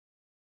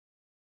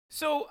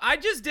So I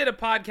just did a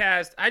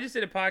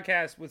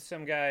podcast with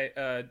some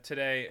guy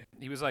today.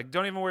 He was like,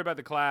 "Don't even worry about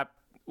the clap.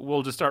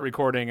 We'll just start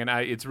recording, and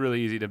it's really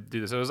easy to do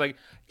this." I was like,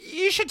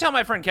 "You should tell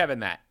my friend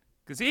Kevin that,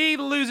 because he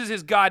loses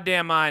his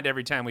goddamn mind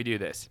every time we do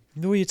this."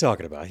 What are you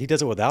talking about? He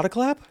does it without a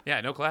clap? Yeah,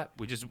 no clap.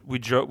 We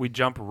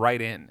jump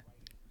right in.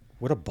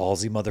 What a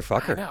ballsy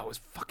motherfucker. I know.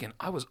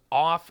 I was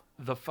off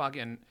the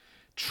fucking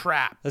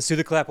trap. Let's do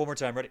the clap one more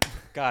time. Ready?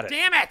 Got it.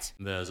 Damn it!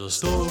 There's a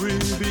story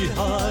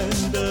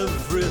behind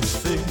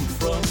everything,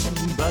 from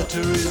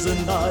batteries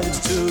and knives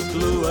to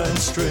glue and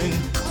string.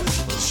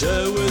 We'll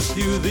share with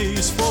you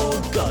these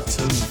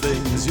forgotten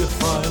things you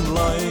find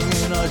lying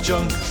in our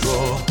junk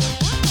drawer.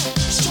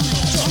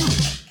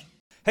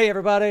 Hey,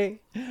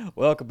 everybody.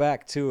 Welcome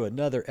back to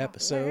another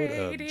episode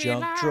of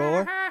Junk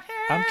Drawer.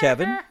 I'm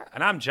Kevin,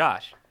 And I'm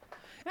Josh.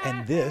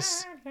 and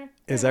this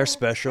is our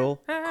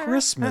special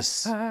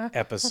Christmas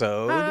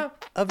episode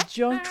of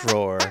Junk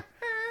Drawer.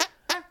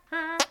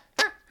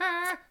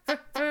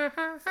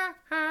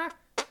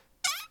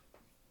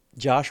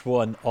 Josh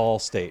won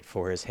Allstate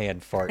for his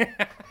hand fart.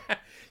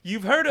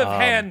 You've heard of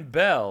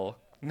handbell.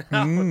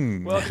 Now,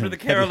 welcome to the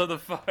Carol of the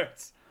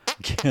Farts.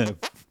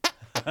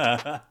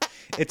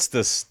 It's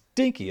the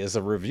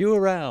stinkiest review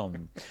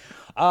around.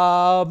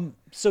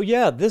 So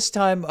yeah, this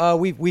time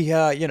we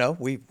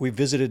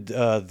visited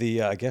the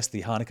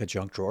Hanukkah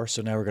junk drawer.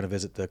 So now we're going to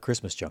visit the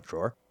Christmas junk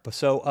drawer.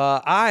 So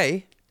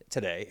I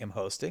today am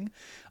hosting,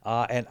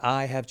 and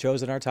I have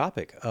chosen our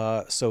topic.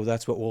 So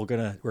that's what we're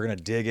gonna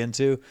dig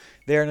into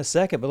there in a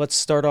second. But let's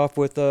start off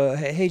with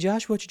hey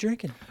Josh, what you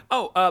drinking?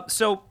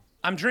 So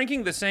I'm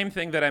drinking the same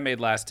thing that I made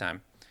last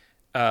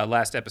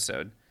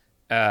episode.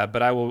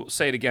 But I will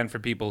say it again for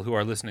people who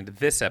are listening to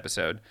this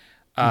episode.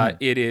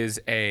 It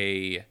is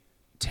a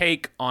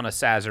take on a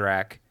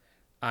Sazerac.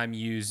 I'm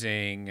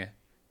using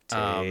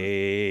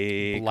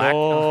Take black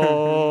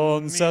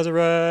on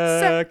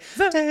Sazerac.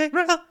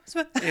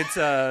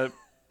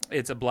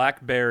 It's a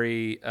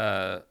blackberry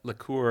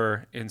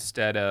liqueur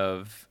instead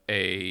of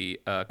a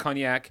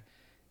cognac,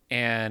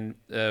 and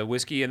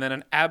whiskey, and then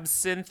an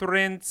absinthe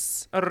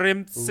rinse.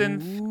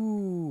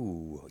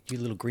 Ooh, you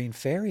little green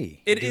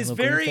fairy. It's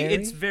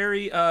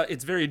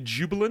very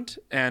jubilant,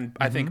 and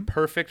I think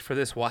perfect for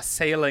this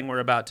wassailing we're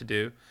about to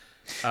do.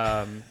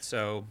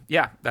 So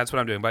yeah, that's what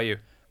I'm doing. About you?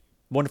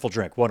 Wonderful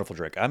drink.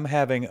 I'm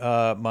having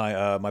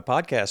my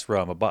podcast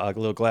rum, a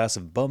little glass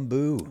of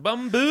Bumbu.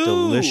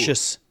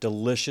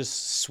 Delicious,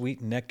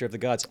 sweet nectar of the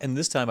gods. And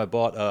this time I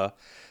bought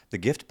the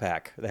gift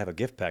pack. They have a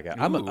gift pack.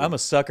 I'm a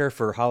sucker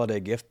for holiday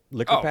gift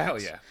liquor packs. Oh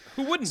hell yeah!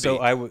 Who wouldn't So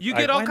be? You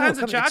get all kinds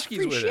of tchotchkes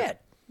with shit, it.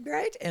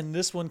 right? And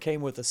this one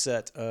came with a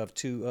set of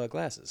 2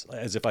 glasses,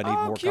 as if I need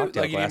more Cute.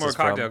 cocktail Like you glasses. need more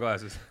cocktail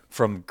glasses.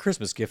 From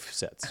Christmas gift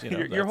sets.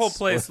 Your whole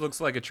place looks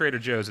like a Trader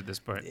Joe's at this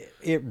point.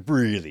 It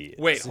really is.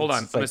 Wait, hold on.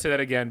 I'm going to say that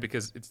again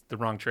because it's the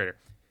wrong Trader.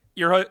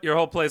 Your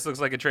whole place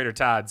looks like a Trader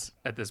Todd's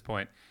at this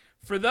point.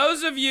 For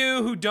those of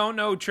you who don't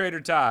know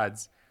Trader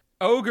Todd's,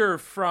 Ogre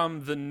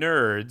from the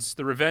Nerds,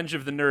 the Revenge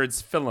of the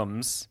Nerds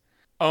films,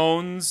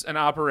 owns and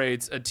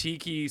operates a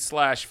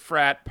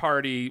tiki/frat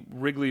party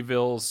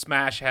Wrigleyville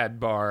smash head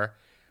bar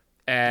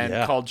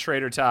called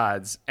Trader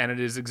Todd's, and it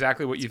is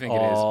exactly what you think it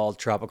is. All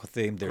tropical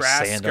themed. There's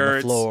Grass sand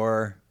skirts. on the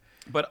floor.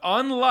 But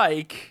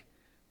unlike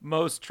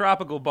most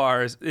tropical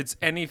bars, it's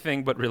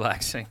anything but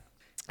relaxing.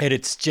 And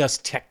it's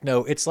just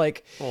techno. It's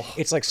like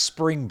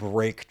spring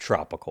break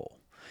tropical.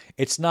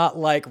 It's not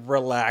like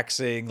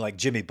relaxing, like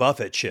Jimmy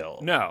Buffett chill.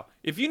 No.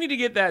 If you need to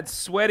get that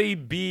sweaty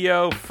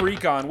BO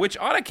freak on, which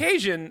on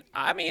occasion,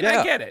 I mean, Yeah.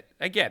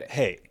 I get it.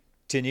 Hey,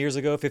 10 years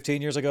ago,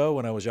 15 years ago,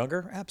 when I was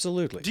younger,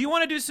 absolutely. Do you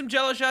want to do some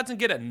Jello shots and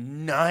get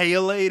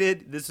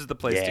annihilated? This is the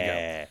place to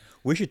go.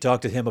 We should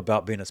talk to him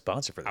about being a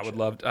sponsor for this. I'd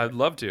love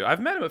to.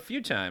 I've met him a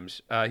few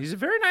times. He's a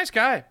very nice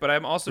guy, but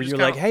I'm also just You're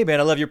like, hey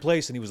man, I love your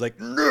place, and he was like,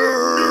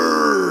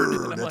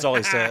 nerd. That's all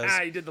he says.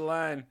 He did the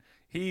line.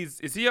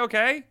 Is he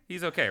okay?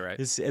 He's okay, right?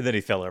 And then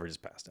he fell over,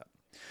 just passed out.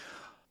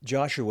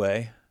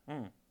 Joshua,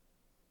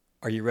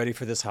 are you ready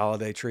for this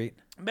holiday treat?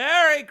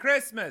 Merry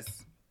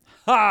Christmas.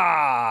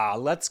 Ha!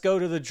 Let's go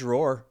to the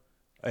drawer.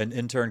 And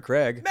intern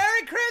Craig.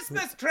 Merry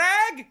Christmas,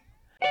 Craig.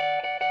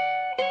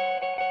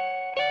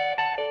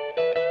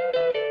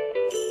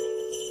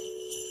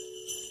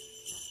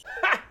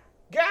 Ha!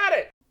 Got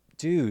it.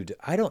 Dude,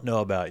 I don't know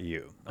about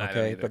you, I don't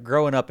okay? either. But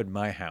growing up in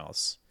my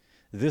house,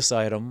 this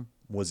item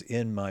was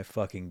in my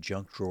fucking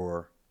junk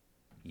drawer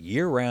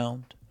year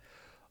round,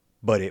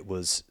 but it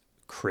was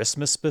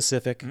Christmas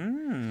specific.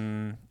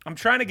 I'm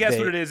trying to guess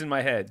what it is in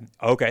my head.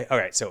 Okay, all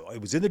right. So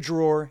it was in the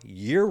drawer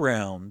year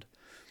round.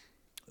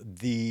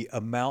 The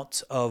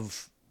amount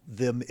of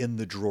them in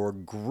the drawer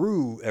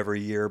grew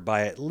every year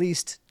by at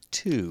least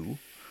 2.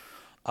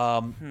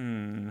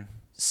 And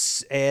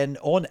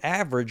on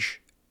average,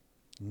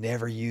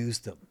 never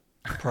used them.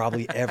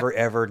 Probably never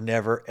used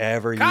them.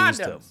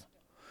 Condoms.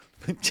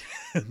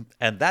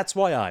 And that's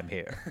why I'm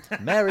here.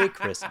 Merry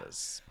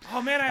Christmas.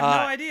 Oh man, I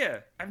have no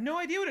idea. I have no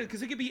idea what it is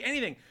because it could be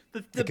anything.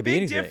 The could be big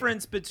anything.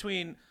 difference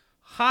between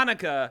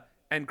Hanukkah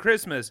and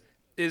Christmas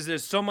is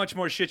there's so much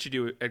more shit you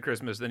do at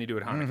Christmas than you do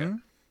at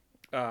Hanukkah.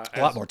 A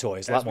lot more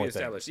toys, a lot more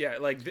things. Yeah,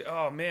 like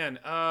oh man.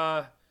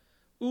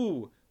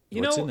 Ooh.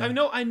 You What's know, in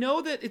there? I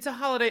know that it's a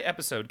holiday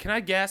episode. Can I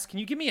guess? Can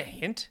you give me a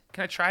hint?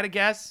 Can I try to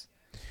guess?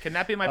 Can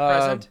that be my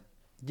present?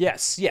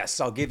 Yes,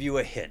 I'll give you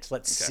a hint.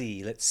 Let's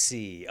see.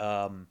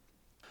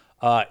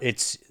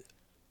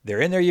 They're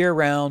in there year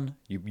round.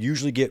 You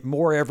usually get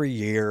more every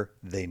year.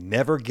 They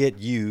never get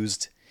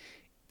used.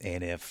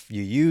 And if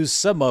you use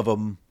some of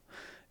them,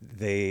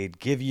 they'd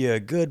give you a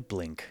good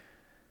blink.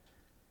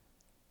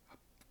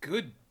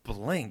 Good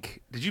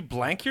blink. Did you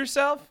blank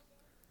yourself?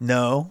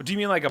 No. Or do you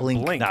mean like a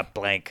blink? blink? Not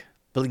blank.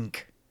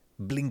 Blink.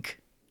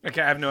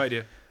 Okay, I have no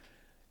idea.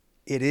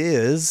 It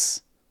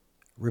is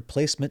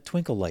replacement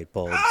twinkle light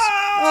bulbs.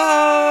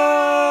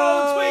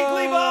 Oh,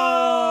 twinkly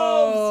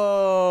bulbs!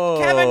 Oh.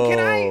 Kevin,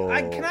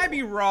 can I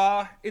be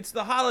raw? It's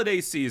the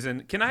holiday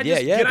season. Can I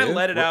just Yeah, can I dude.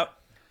 let it out?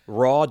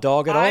 Raw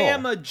dog at all. I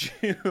am a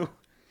Jew.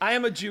 I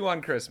am a Jew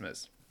on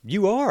Christmas.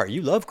 You are.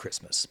 You love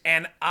Christmas.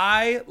 And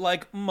I,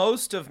 like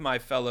most of my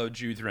fellow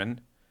Jewthrin,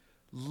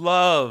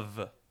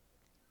 love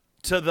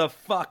to the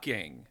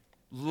fucking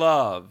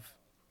love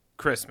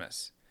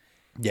Christmas.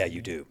 Yeah,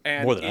 you do.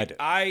 And More than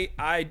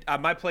I do.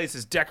 My place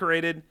is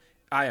decorated.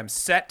 I am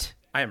set.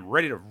 I am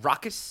ready to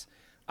raucous.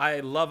 I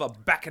love a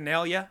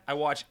bacchanalia. I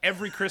watch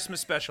every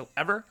Christmas special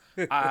ever.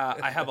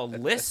 I have a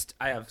list.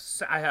 I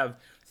have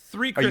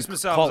 3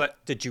 Christmas albums.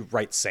 Did you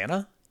write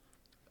Santa?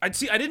 I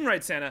didn't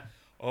write Santa.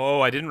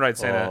 Oh, I didn't write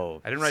Santa.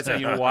 Oh, I didn't write Santa.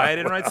 You know why I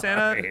didn't write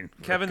Santa?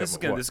 Kevin, this is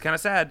what? kind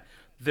of sad.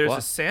 There's What?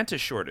 a Santa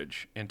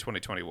shortage in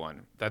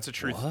 2021. That's a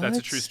true. What? That's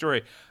a true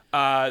story.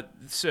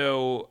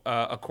 So,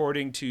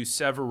 according to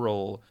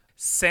several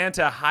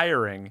Santa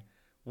hiring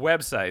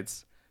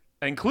websites,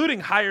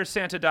 including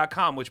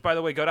HireSanta.com, which, by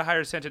the way, go to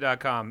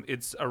HireSanta.com.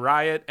 It's a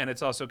riot, and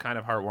it's also kind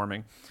of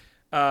heartwarming.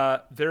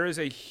 There is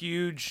a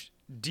huge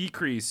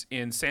decrease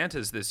in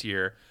Santas this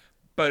year,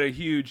 but a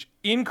huge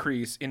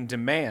increase in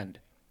demand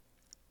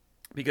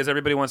because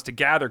everybody wants to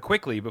gather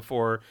quickly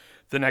before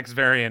the next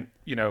variant,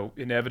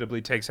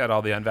 inevitably takes out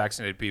all the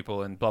unvaccinated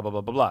people and blah, blah,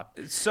 blah, blah, blah.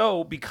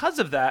 So because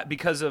of that,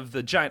 because of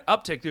the giant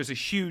uptick, there's a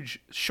huge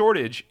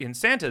shortage in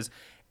Santas.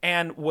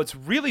 And what's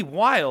really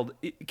wild,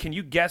 can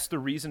you guess the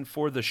reason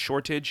for the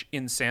shortage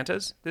in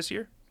Santas this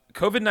year?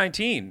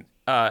 COVID-19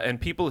 and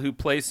people who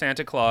play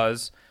Santa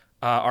Claus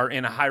are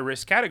in a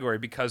high-risk category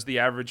because the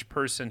average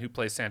person who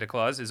plays Santa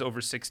Claus is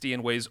over 60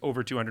 and weighs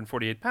over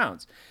 248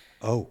 pounds.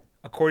 Oh.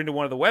 According to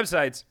one of the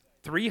websites,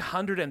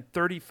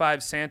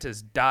 335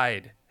 Santas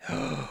died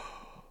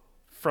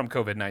from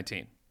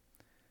COVID-19.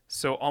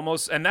 So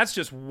and that's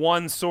just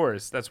one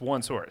source. That's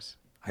one source.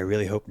 I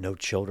really hope no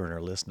children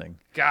are listening.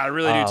 God, I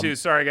really do too.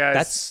 Sorry,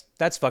 guys.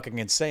 That's fucking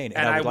insane.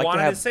 And I would like wanted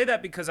to have... to say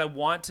that because I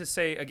want to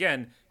say,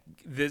 again,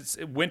 this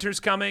winter's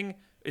coming.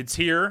 It's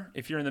here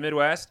if you're in the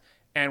Midwest.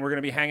 And we're going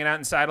to be hanging out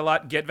inside a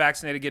lot. Get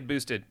vaccinated, get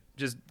boosted.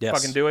 Just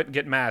fucking do it.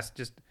 Get masked.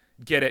 Just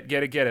get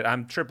it.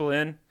 I'm triple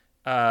in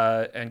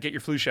and get your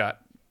flu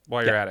shot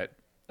while you're at it.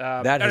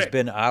 That has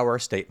been our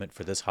statement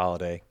for this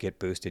holiday. Get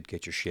boosted,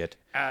 get your shit.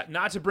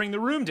 Not to bring the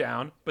room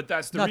down, but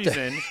that's the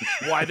reason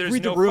why there's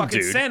Read the no room, fucking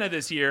dude. Santa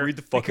this year. Read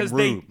the fucking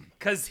room.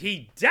 Because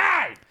he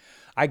died.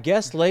 I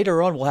guess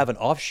later on we'll have an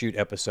offshoot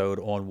episode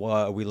on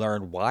we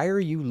learn why are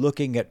you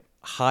looking at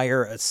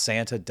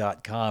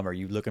HireSanta.com? Are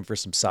you looking for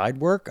some side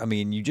work? I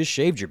mean, you just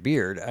shaved your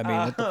beard. I mean,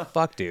 what the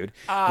fuck, dude?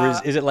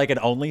 Is it like an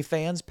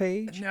OnlyFans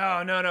page?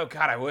 No.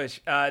 God, I wish.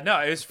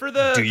 No, it was for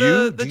the Do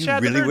you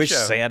Chad the really Nerd wish show.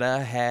 Santa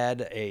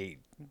had a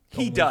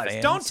He does.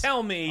 OnlyFans? Don't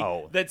tell me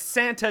Oh. that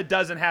Santa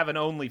doesn't have an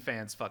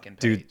OnlyFans fucking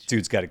page.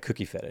 Dude's got a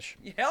cookie fetish.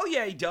 Hell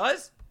yeah, he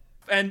does.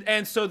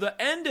 And so the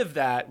end of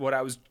that, what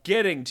I was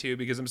getting to,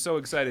 because I'm so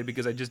excited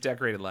because I just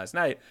decorated last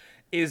night,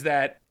 is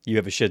that You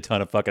have a shit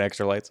ton of fucking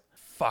extra lights.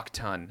 fuck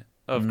ton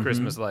of Mm-hmm.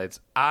 Christmas lights.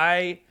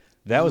 That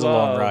was a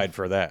long ride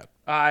for that.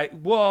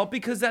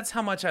 Because that's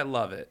how much I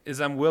love it.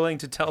 Is I'm willing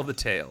to tell the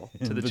tale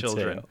to the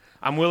children. tale.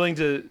 I'm willing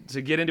to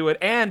get into it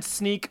and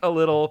sneak a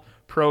little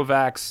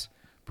pro-vax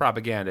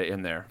propaganda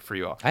in there for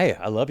you all. Hey,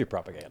 I love your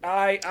propaganda.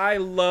 I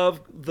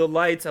love the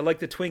lights. I like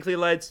the twinkly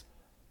lights.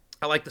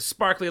 I like the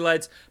sparkly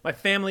lights. My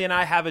family and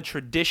I have a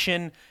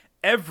tradition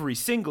every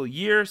single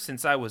year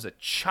since I was a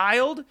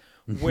child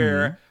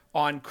where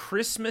on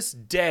Christmas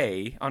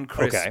Day,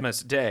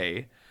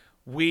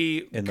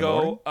 we In the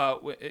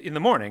go in the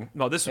morning.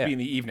 No, this would be in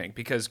the evening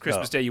because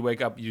Christmas Day you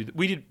wake up.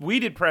 We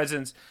did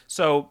presents.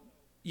 So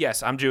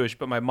yes, I'm Jewish,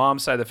 but my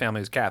mom's side of the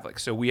family is Catholic,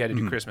 so we had to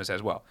do Christmas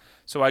as well.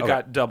 So I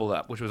got doubled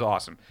up, which was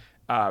awesome.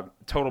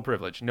 Total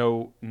privilege.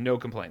 No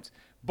complaints.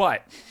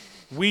 But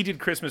we did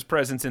Christmas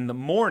presents in the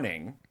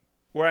morning,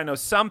 where I know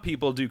some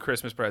people do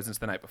Christmas presents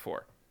the night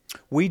before.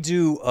 We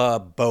do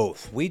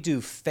both. We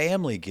do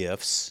family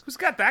gifts. Who's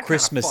got that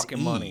Christmas kind of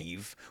fucking money?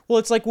 Eve. Well,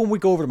 it's like when we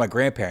go over to my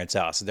grandparents'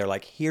 house and they're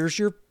like, "Here's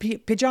your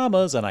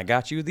pajamas, and I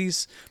got you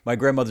these." My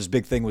grandmother's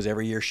big thing was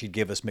every year she'd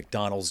give us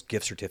McDonald's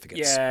gift certificates.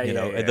 Yeah, you yeah,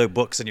 know, yeah. and the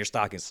books in your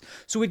stockings.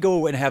 So we'd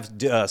go and have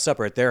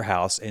supper at their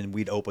house, and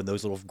we'd open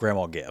those little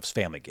grandma gifts,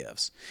 family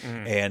gifts,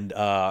 and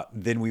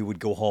then we would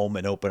go home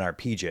and open our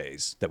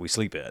PJs that we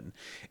sleep in,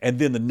 and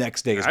then the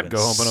next day is I'd when go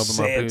home and open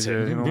my Santa-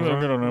 PJs. You know?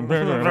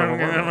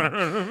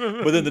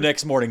 But then the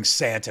next morning,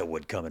 Santa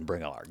would come and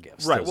bring all our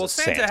gifts. Right. Those Well, are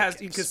Santa has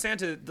gifts. because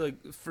Santa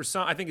like for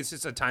some I think it's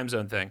just a time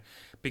zone thing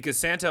because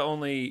Santa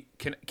only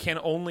can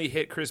only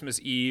hit Christmas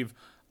Eve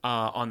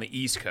on the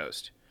East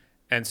Coast.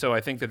 And so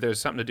I think that there's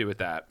something to do with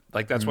that.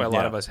 Like that's why a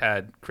lot yeah. of us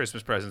had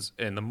Christmas presents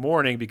in the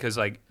morning because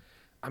like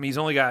I mean he's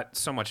only got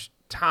so much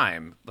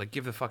time. Like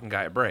give the fucking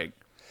guy a break.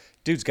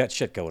 Dude's got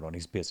shit going on.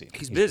 He's busy.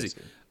 He's busy.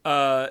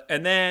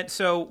 And then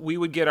so we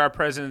would get our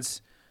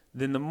presents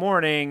in the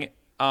morning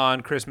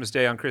on Christmas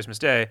Day,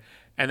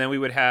 and then we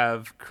would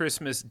have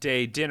Christmas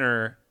Day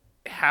dinner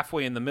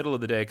halfway in the middle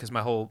of the day because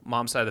my whole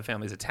mom's side of the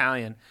family is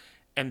Italian.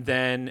 And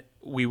then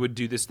we would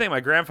do this thing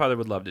my grandfather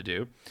would love to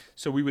do.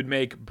 So we would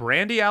make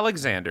brandy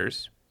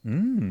Alexanders,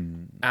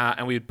 and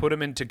we would put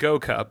them in to-go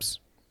cups.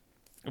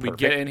 We'd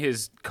get in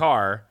his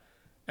car,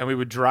 and we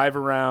would drive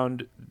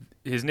around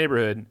his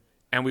neighborhood,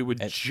 and we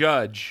would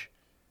judge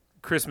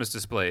Christmas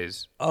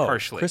displays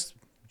harshly.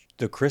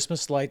 The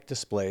Christmas light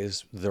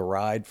displays, the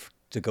ride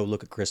to go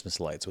look at Christmas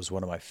lights was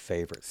one of my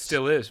favorites.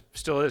 Still is.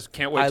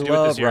 Can't wait I to do it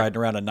this love year. riding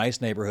around a nice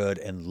neighborhood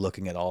and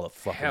looking at all the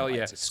fucking Hell lights.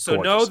 yeah. It's So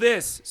gorgeous. know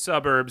this,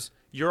 suburbs,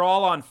 you're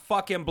all on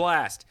fucking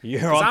blast. You're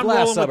 'Cause on I'm blast,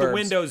 rolling with the suburbs.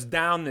 windows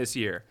down this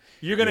year.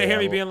 You're going to Yeah, hear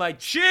me well- being like,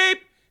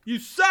 cheap, you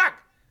suck.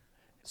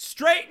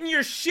 Straighten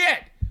your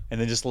shit. And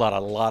then just a lot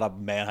of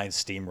Mannheim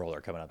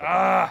Steamroller coming out the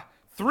back.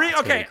 Okay,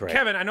 gonna be great.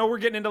 Kevin, I know we're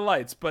getting into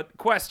lights, but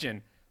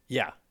question.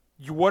 Yeah.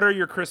 What are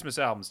your Christmas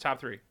albums? Top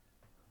 3.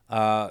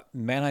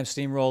 Mannheim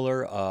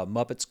Steamroller,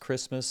 Muppets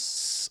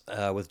Christmas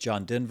with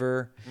John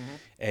Denver,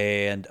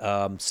 and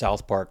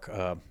South Park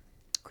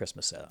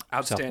Christmas. South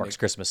Outstanding. Park's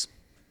Christmas.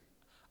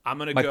 I'm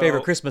going to My go.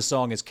 favorite Christmas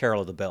song is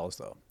Carol of the Bells,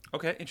 though.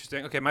 Okay,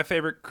 interesting. Okay, my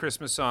favorite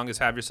Christmas song is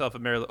 "Have Yourself a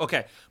Merry Little."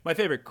 Okay, my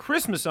favorite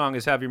Christmas song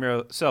is "Have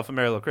Yourself a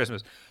Merry Little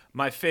Christmas."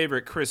 My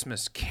favorite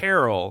Christmas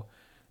carol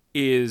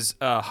is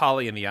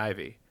 "Holly and the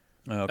Ivy."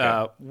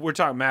 Okay. We're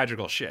talking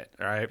magical shit.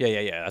 All right.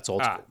 Yeah. That's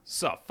old school.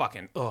 So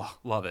fucking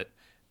love it.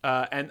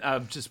 And I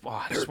just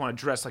want to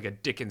dress like a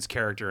Dickens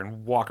character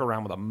and walk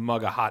around with a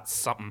mug of hot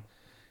something,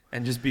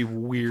 and just be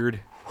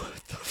weird.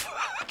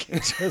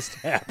 It just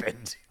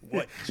happened.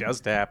 What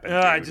just happened?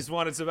 I dude? just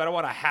wanted to. I don't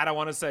want a hat. I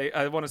want to say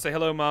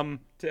hello, mom,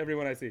 to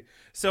everyone I see.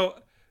 So,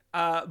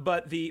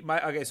 but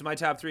my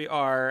top 3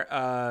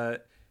 are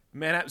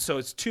Manhattan. So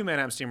it's 2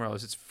 Manhattan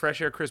Steamrollers. It's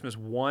Fresh Air Christmas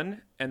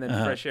 1 and then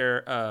Fresh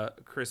Air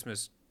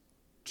Christmas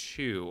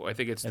 2. I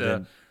think it's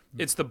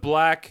it's the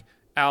black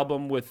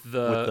album with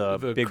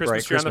the big, Christmas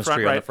bright tree on the Christmas front,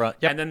 tree on right? the front.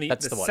 Yep, And then the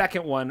that's the one.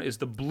 second one is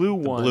the blue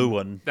one. blue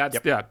one. That's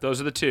Yep. those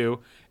are the 2.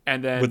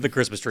 And then with the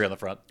Christmas tree on the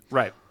front.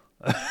 right.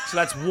 So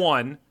that's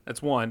one.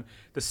 That's one.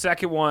 The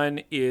second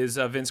one is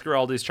Vince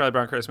Guaraldi's Charlie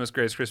Brown Christmas,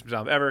 greatest Christmas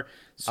album ever.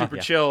 Super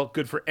yeah. chill,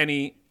 good for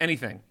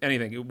anything.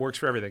 It works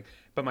for everything.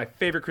 But my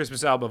favorite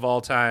Christmas album of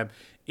all time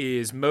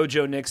is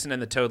Mojo Nixon and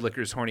the Toad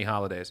Lickers' Horny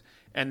Holidays.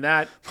 And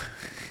that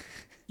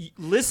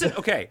listen,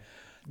 okay.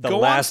 The go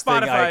last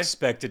on thing Spotify. I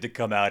expected to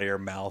come out of your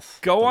mouth.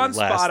 Go The on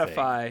last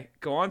Spotify. thing.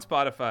 Go on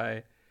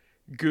Spotify.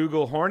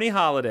 Google Horny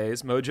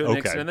Holidays, Mojo Okay.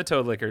 Nixon and the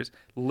Toad Lickers.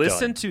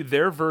 Listen Done. to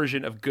their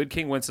version of Good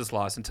King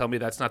Wenceslas and tell me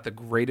that's not the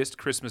greatest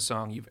Christmas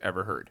song you've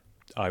ever heard.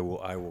 I will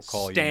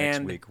call you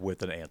Stand next week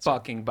with an answer.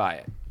 Fucking buy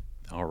it.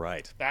 All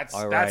right. That's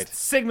all right.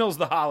 signals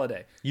the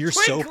holiday. You're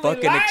so Twinkly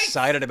fucking lights!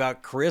 excited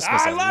about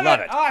Christmas. I I love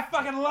it. it. Oh, I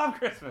fucking love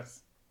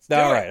Christmas. Let's do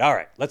All it. right, all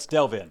right. Let's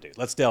delve in, dude.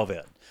 Let's delve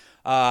in.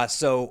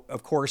 So,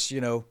 of course,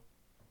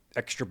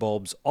 extra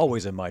bulbs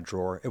always in my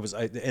drawer. It was,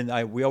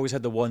 we always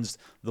had the ones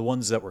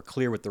that were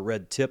clear with the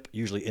red tip,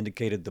 usually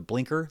indicated the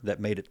blinker that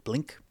made it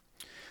blink.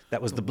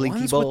 That was the blinky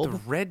Ones bulb.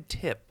 with the red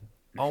tip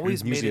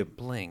always made Usually it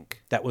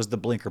blink. That was the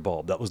blinker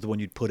bulb. That was the one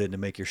you'd put in to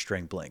make your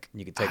string blink.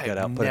 You could take that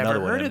out, I've put never another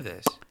one heard in. of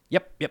this.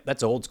 Yep.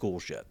 That's old school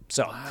shit.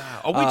 So,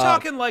 Are we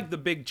talking like the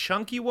big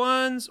chunky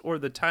ones or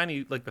the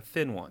tiny, like the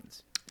thin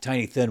ones?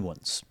 tiny thin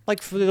ones,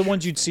 like for the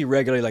ones you'd see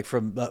regularly, like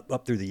from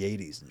up through the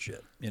 80s and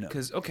shit.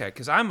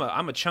 Because I'm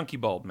a chunky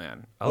bulb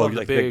man. I Oh, love you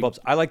the like big bulbs?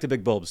 I like the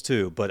big bulbs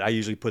too, but I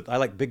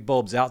like big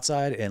bulbs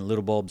outside and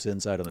little bulbs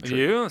inside on the tree.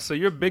 You? So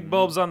you're big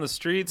bulbs on the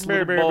streets,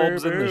 little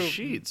bulbs in the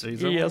sheets. Is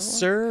that what- Yes,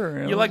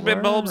 sir. You like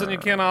big bulbs and you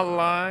cannot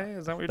lie?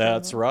 Is that what you're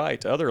That's talking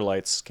right. Other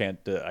lights can't.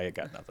 I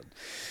got nothing.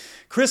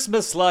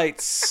 Christmas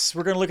lights.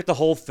 We're gonna look at the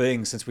whole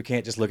thing since we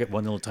can't just look at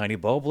one little tiny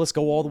bulb. Let's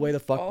go all the way the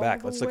fuck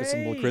back. Let's look at some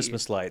little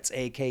Christmas lights,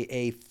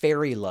 aka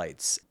fairy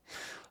lights.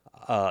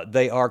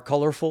 They are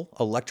colorful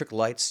electric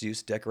lights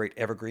used to decorate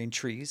evergreen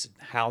trees,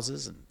 and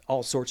houses, and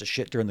all sorts of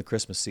shit during the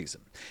Christmas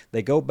season.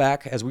 They go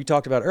back, as we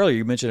talked about earlier.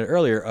 You mentioned it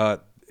earlier.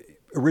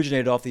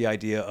 Originated off the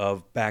idea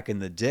of back in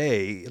the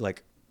day,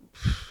 like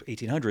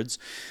 1800s,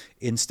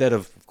 instead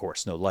of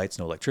course, no lights,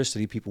 no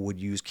electricity, people would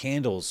use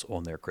candles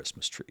on their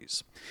Christmas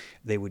trees.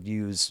 They would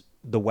use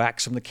the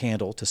wax from the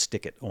candle to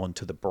stick it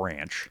onto the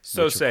branch.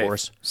 So which, safe. Of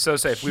course, So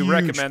safe. We huge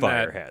recommend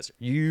fire that. hazard.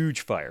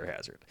 Huge fire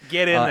hazard.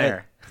 Get in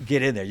there.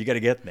 Get in there. You got to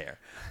get in there.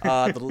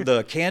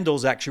 The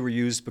candles actually were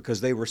used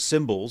because they were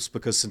symbols,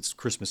 because since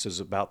Christmas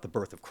is about the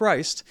birth of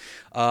Christ,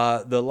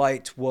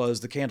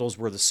 the candles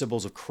were the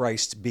symbols of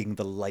Christ being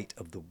the light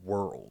of the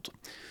world.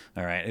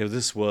 All right.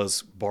 This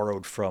was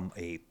borrowed from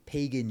a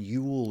pagan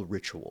Yule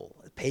ritual.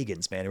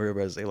 Pagans, man.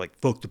 Everybody's like,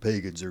 fuck the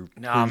pagans or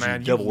Nah, crazy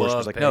man, you devil love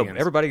worshippers. Like, no,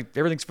 pagans.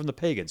 everything's from the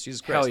pagans.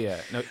 Jesus Christ. Hell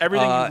yeah. No,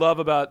 everything you love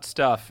about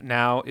stuff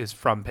now is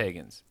from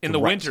pagans. In the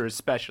Right. winter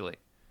especially.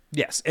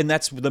 Yes, and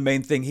that's the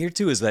main thing here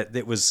too, is that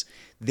it was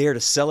there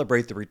to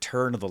celebrate the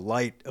return of the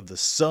light of the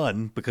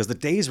sun, because the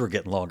days were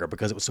getting longer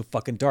because it was so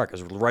fucking dark.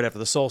 It was right after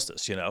the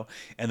solstice,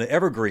 And the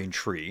evergreen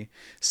tree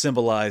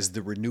symbolized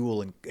the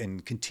renewal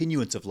and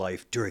continuance of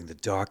life during the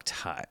dark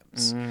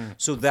times.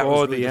 So that For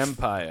was really the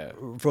empire.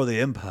 for the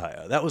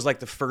empire. That was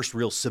like the first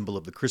real symbol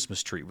of the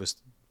Christmas tree, was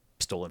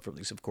stolen from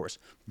these, of course,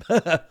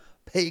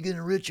 pagan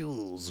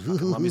rituals.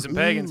 Love me some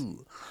pagans.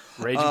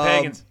 Raging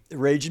pagans.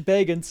 Raging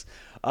pagans.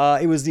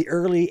 It was the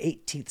early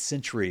 18th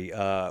century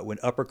when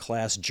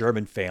upper-class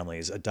German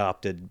families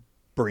adopted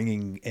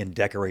bringing and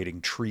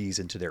decorating trees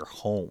into their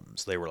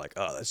homes. They were like,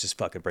 oh, let's just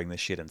fucking bring this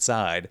shit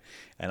inside,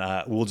 and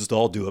we'll just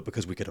all do it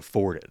because we could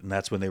afford it. And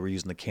that's when they were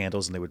using the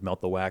candles, and they would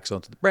melt the wax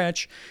onto the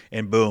branch,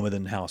 and boom, and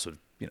then the house would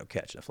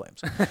catch in the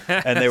flames.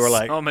 And they were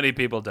like, So many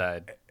people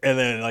died. and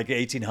then like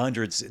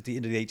 1800s, at the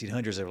end of the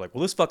 1800s, they were like,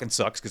 well, this fucking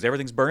sucks because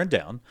everything's burning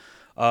down.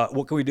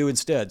 What can we do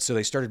instead? So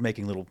they started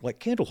making little like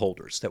candle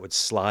holders that would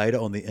slide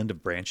on the end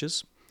of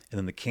branches, and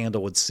then the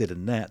candle would sit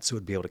in that, so it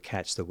would be able to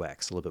catch the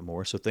wax a little bit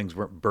more, so things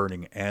weren't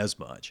burning as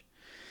much.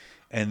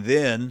 And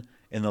then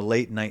in the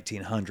early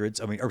 1900s,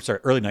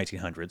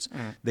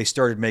 they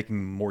started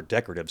making more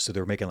decorative. So they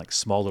were making like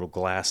small little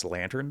glass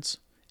lanterns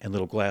and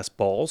little glass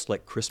balls,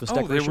 like Christmas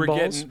decoration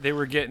balls. They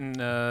were getting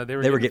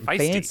Getting feisty.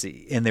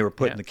 fancy, and they were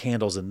putting the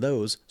candles in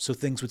those, so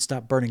things would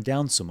stop burning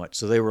down so much.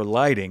 So they were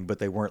lighting, but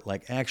they weren't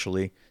like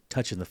actually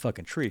touching the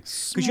fucking tree.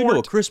 Because a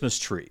Smart. Christmas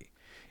tree,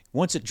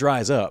 once it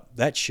dries up,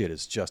 that shit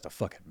is just a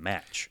fucking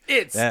match.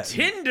 It's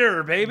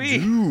Tinder, baby.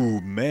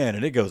 Ooh, man,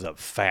 and it goes up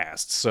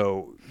fast.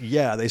 So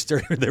yeah, they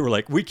were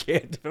like, we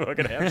can't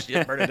fucking have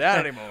shit burning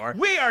down anymore.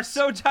 We are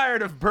so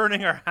tired of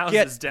burning our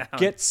houses down.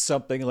 Get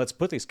something and let's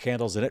put these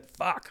candles in it.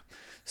 Fuck.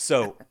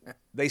 So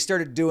they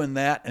started doing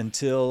that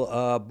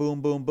until boom,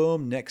 boom,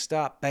 boom. Next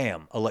stop,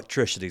 bam,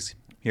 electricity's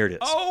here. It is.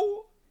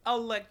 Oh,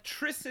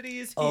 electricity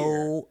is here.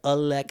 Oh,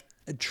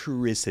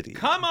 electricity.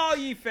 Come all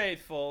ye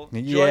faithful,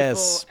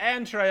 Yes. joyful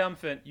and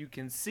triumphant. You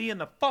can see in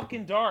the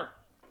fucking dark.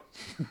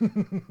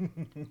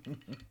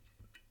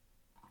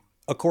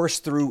 Of course,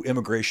 through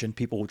immigration,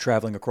 people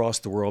traveling across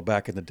the world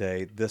back in the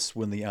day,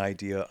 when the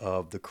idea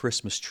of the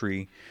Christmas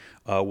tree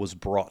was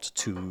brought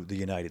to the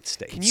United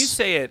States. Can you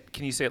say it?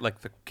 Can you say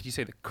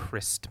the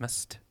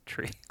Christmas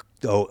tree?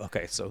 Oh,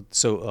 okay. So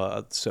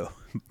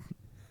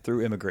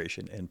through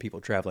immigration and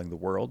people traveling the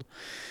world,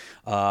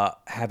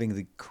 having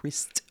the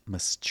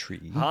Christmas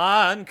tree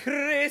On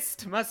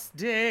Christmas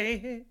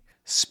Day.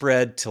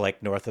 spread to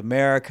like North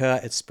America.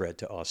 It spread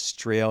to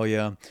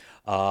Australia.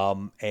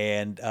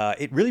 And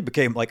it really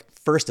became like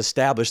first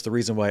established. The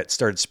reason why it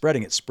started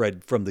spreading, it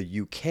spread from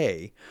the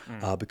UK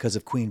because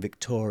of Queen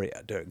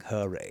Victoria during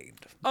her reign.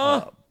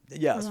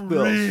 Yes. Well,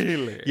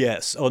 really?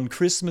 yes. On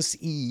Christmas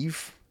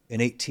Eve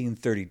in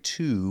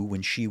 1832,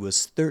 when she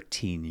was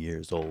 13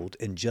 years old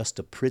and just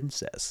a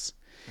princess,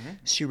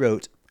 she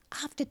wrote,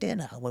 "After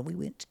dinner, when we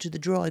went to the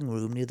drawing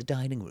room near the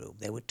dining room,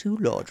 there were 2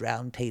 large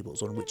round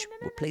tables on which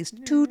were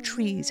placed 2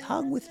 trees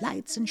hung with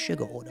lights and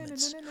sugar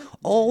ornaments,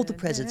 all the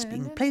presents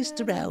being placed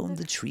around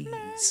the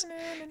trees."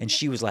 And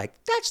she was like,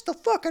 "That's the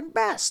fucking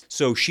best."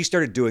 So she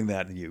started doing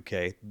that in the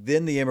UK.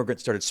 Then the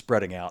immigrants started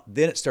spreading out.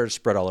 Then it started to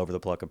spread all over the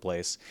fucking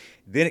place.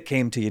 Then it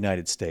came to the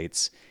United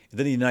States.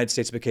 Then the United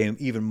States became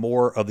even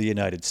more of the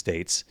United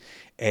States.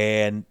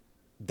 And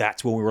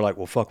that's when we were like,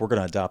 well, fuck, we're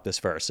going to adopt this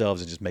for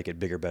ourselves and just make it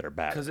bigger, better,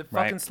 better. Because it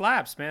right? fucking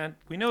slaps, man.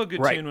 We know a good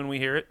Right. tune when we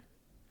hear it.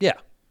 Yeah.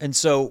 And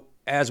so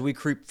as we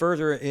creep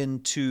further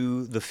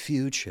into the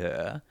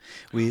future,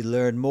 we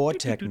learn more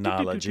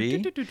technology.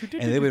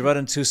 And then we run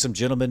into some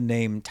gentlemen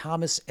named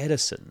Thomas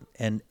Edison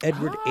and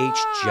Edward H.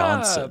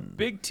 Johnson.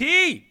 Big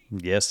T.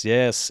 Yes,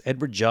 yes.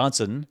 Edward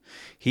Johnson,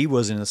 he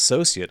was an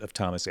associate of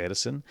Thomas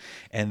Edison.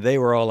 And they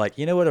were all like,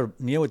 you know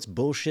what's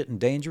bullshit and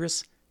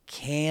dangerous?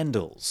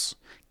 Candles.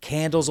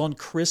 Candles on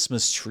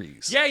Christmas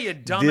trees. Yeah, you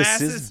dumbasses.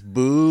 This is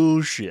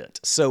bullshit.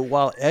 So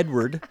while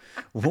Edward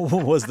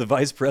was the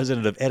vice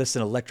president of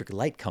Edison Electric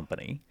Light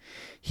Company,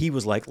 he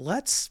was like,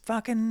 let's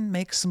fucking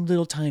make some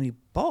little tiny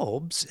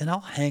bulbs and I'll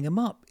hang them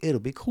up. It'll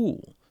be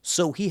cool.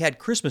 So he had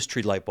Christmas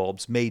tree light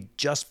bulbs made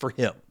just for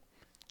him.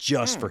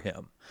 Just for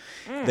him.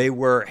 They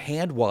were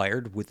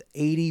hand-wired with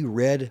 80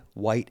 red,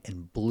 white,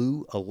 and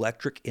blue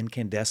electric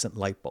incandescent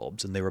light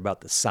bulbs, and they were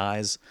about the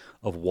size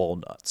of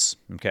walnuts.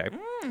 Okay?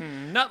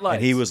 Nut lights.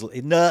 And he was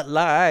nut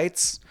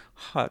lights,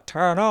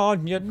 Turn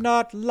on your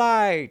nut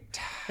light.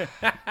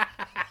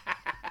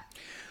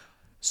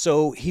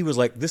 So he was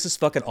like, this is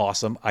fucking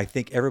awesome. I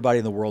think everybody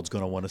in the world's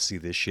going to want to see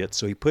this shit.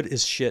 So he put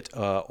his shit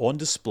on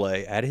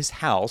display at his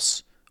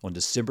house on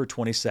December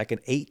 22nd,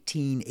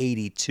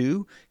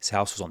 1882. His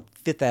house was on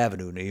Fifth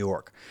Avenue, New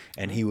York.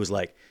 And he was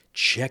like,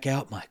 check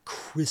out my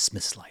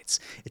Christmas lights.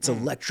 It's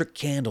electric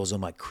candles on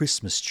my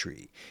Christmas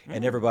tree.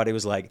 And everybody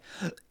was like,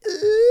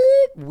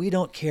 we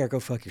don't care. Go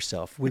fuck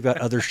yourself. We've got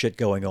other shit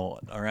going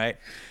on. All right.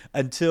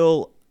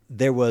 Until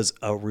there was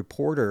a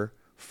reporter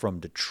from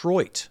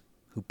Detroit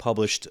who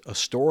published a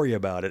story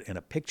about it and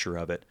a picture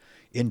of it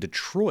in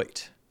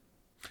Detroit.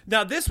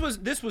 Now this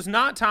was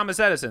not Thomas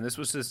Edison. This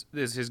was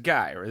his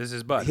guy, or this is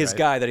his bud. His right?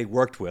 guy that he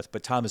worked with,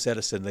 but Thomas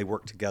Edison, they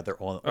worked together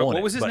on it.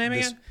 What was his name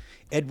again?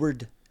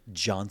 Edward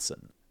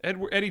Johnson.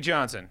 Eddie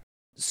Johnson.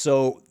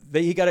 So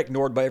he got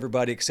ignored by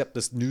everybody except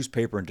this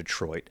newspaper in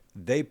Detroit.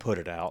 They put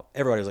it out.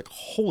 Everybody was like,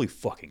 holy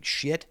fucking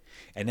shit.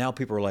 And now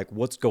people are like,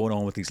 what's going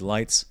on with these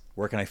lights?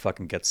 Where can I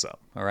fucking get some?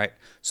 All right.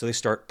 So they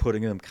start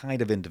putting them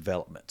kind of in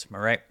development. All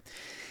right.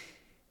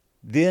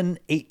 Then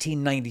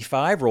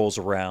 1895 rolls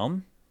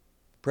around.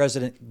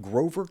 President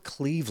Grover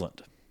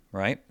Cleveland,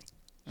 right?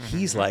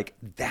 He's like,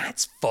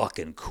 that's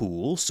fucking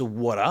cool. So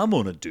what I'm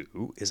going to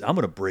do is I'm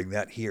going to bring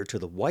that here to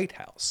the White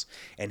House.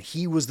 And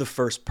he was the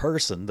first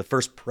person, the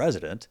first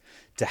president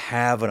to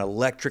have an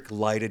electric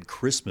lighted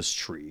Christmas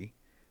tree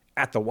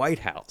at the White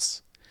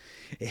House.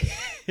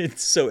 And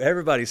so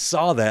everybody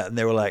saw that and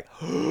they were like,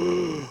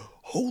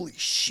 holy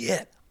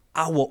shit,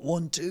 I want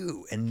one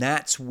too. And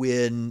that's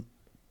when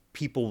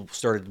people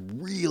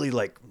started really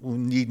like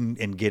needing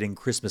and getting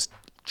Christmas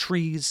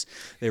trees.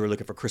 They were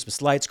looking for Christmas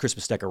lights,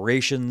 Christmas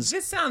decorations.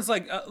 This sounds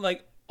like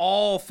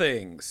all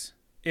things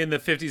in the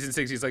 50s and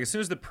 60s. Like as soon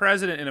as the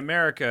president in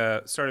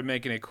America started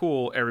making it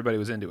cool, everybody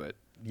was into it.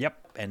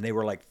 Yep. And they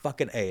were like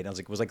fucking A. And I was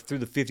like, it was like through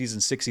the 50s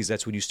and 60s,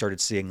 that's when you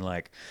started seeing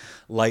like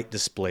light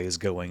displays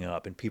going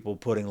up and people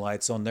putting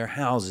lights on their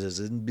houses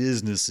and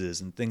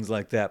businesses and things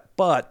like that.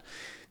 But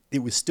it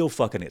was still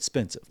fucking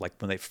expensive. Like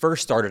when they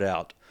first started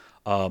out,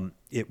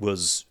 it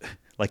was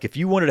like if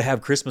you wanted to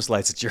have Christmas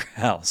lights at your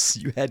house,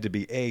 you had to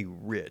be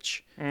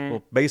rich.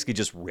 Well, basically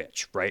just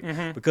rich,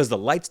 right? Because the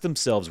lights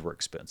themselves were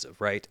expensive,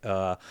 right?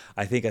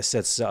 I think I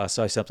saw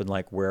something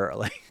like where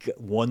like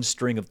one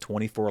string of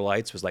 24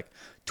 lights was like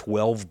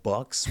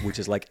 $12, which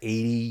is like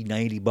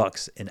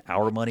 $80-$90 in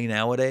our money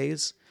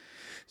nowadays.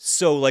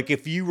 So like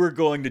if you were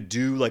going to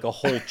do like a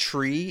whole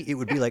tree, it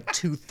would be like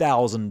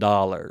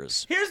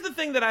 $2,000. Here's the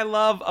thing that I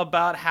love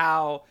about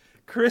how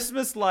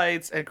Christmas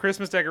lights and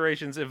Christmas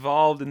decorations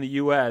evolved in the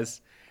U.S.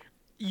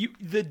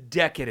 The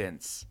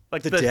decadence.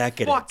 Like the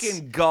decadence.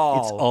 Fucking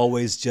gall. It's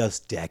always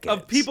just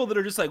decadence. Of people that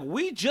are just like,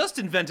 we just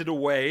invented a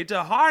way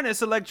to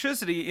harness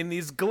electricity in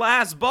these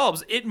glass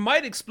bulbs. It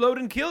might explode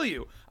and kill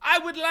you. I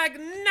would like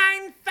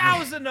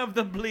 9,000 of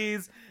them,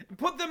 please.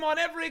 Put them on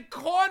every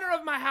corner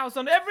of my house,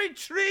 on every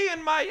tree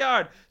in my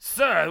yard.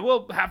 Sir,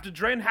 we'll have to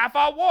drain half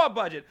our war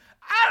budget.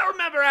 I don't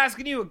remember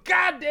asking you a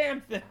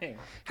goddamn thing.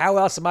 How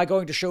else am I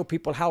going to show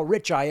people how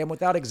rich I am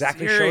without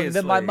exactly showing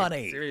them my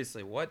money?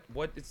 Seriously, what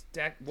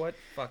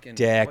fucking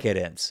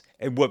decadence.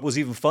 And what was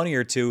even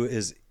funnier too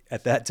is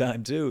at that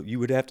time too, you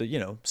would have to,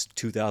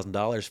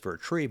 $2,000 for a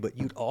tree, but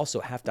you'd also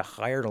have to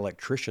hire an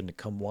electrician to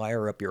come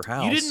wire up your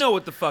house. You didn't know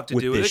what the fuck to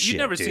do with it. this You'd shit,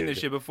 never seen dude. this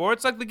shit before.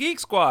 It's like the Geek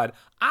Squad.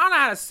 I don't know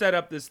how to set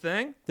up this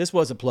thing. This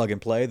wasn't plug and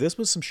play. This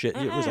was some shit.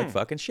 It was like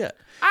fucking shit.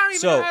 I don't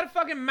even know how to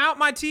fucking mount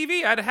my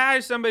TV. I had to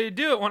hire somebody to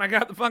do it when I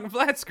got the fucking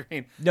flat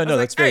screen. No, I was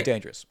that's very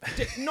dangerous.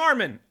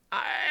 Norman,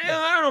 I don't know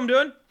what I'm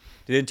doing.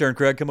 Did intern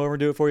Craig come over and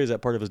do it for you? Is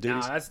that part of his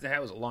No, duties?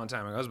 that was a long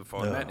time ago. That was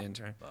before I met an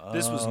intern.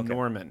 This was okay.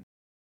 Norman.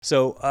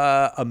 So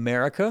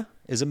America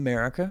is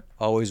America,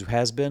 always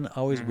has been,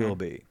 always will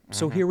be.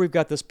 So here we've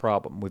got this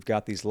problem. We've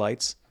got these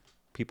lights.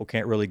 People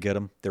can't really get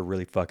them. They're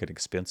really fucking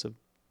expensive.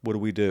 What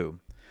do?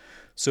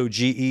 So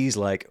GE's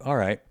like, all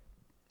right,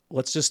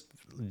 let's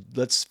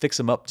fix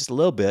them up just a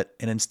little bit.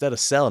 And instead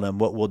of selling them,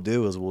 what we'll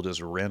do is we'll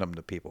just rent them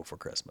to people for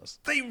Christmas.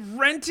 They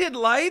rented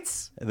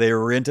lights? They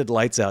rented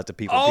lights out to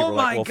people. Oh People were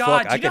like, my well, God.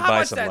 fuck, Do I you know could how buy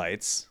much some that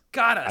lights.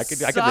 I could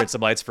rent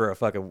some lights for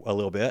a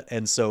little bit.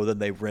 And so then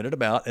they rented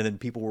them out, and then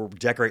people were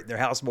decorating their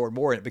house more and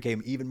more, and it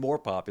became even more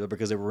popular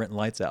because they were renting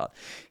lights out.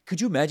 Could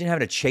you imagine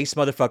having to chase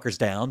motherfuckers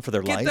down for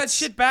their Get lights? that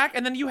shit back,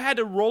 and then you had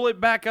to roll it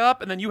back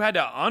up, and then you had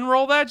to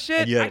unroll that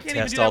shit? And you I had to can't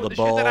even test do that all with the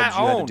shit bulbs. that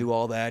I You had own. to do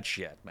all that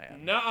shit,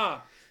 man. Nuh-uh.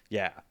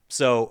 Yeah.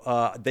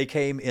 So they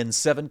came in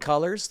 7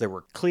 colors. There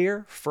were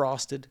clear,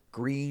 frosted,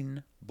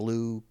 green,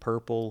 blue,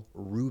 purple,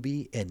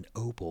 ruby, and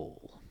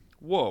opal.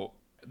 Whoa.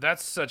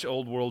 That's such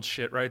old world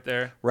shit right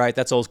there. Right,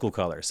 that's old school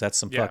colors. That's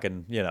some Yeah.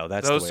 fucking,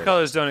 that's Those the way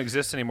colors don't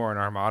exist anymore in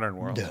our modern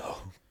world. No.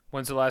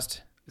 When's the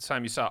last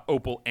time you saw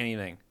opal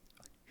anything?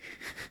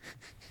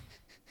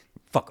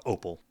 Fuck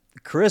opal.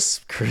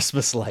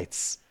 Christmas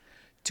lights.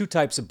 2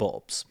 types of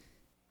bulbs.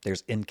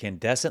 There's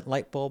incandescent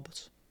light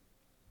bulbs,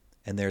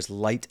 and there's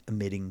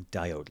light-emitting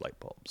diode light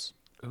bulbs.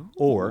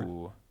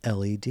 Or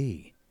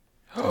LED.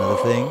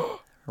 Another thing,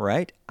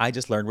 right? I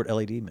just learned what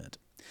LED meant.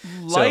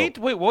 Light.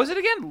 Wait, what was it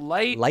again?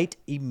 Light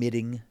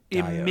emitting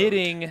diode.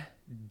 Emitting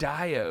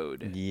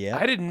diode.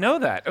 Yep. I didn't know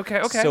that.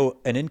 Okay. So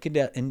an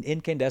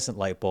incandescent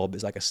light bulb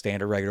is like a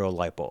standard regular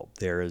light bulb.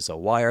 There is a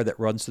wire that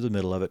runs through the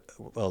middle of it.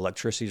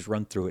 Electricity is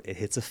run through it. It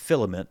hits a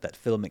filament. That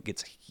filament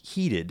gets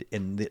heated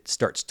and it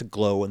starts to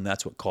glow, and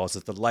that's what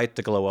causes the light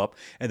to glow up.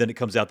 And then it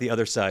comes out the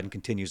other side and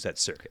continues that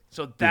circuit.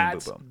 So Boom,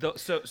 that's boom, boom.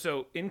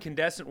 so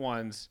incandescent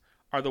ones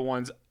are the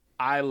ones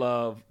I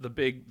love,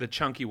 the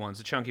chunky ones,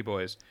 the chunky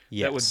boys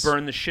that would Yes.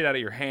 burn the shit out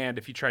of your hand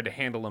if you tried to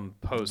handle them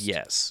post.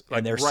 Yes, like,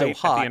 and they're right so at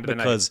the hot end of the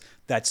night. because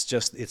that's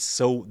just it's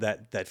so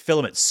that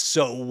filament's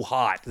so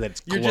hot that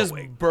it's You're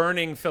glowing. just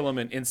burning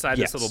filament inside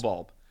Yes. this little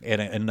bulb. And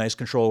a nice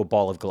controllable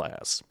ball of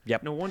glass.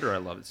 Yep. No wonder I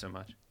love it so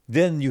much.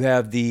 Then you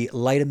have the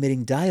light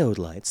emitting diode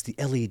lights, the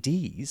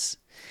LEDs,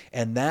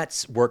 and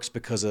that works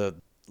because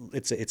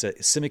it's a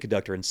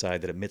semiconductor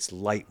inside that emits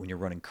light when you're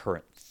running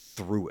current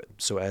through it.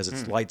 So as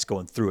its light's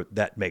going through it,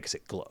 that makes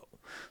it glow.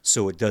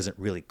 So it doesn't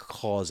really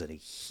cause any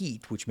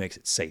heat, which makes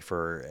it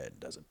safer and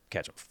doesn't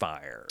catch on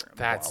fire.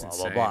 That's blah,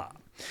 insane. blah, blah.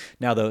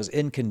 Now those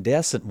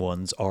incandescent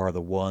ones are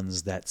the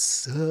ones that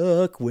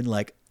suck when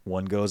like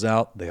one goes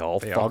out, they all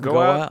fucking go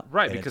out.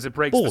 Right, and because it's it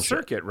breaks the bullshit.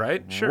 circuit,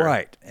 right? Sure.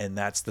 Right, and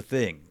that's the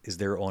thing, is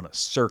they're on a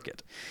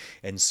circuit.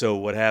 And so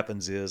what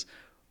happens is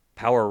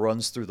power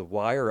runs through the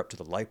wire up to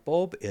the light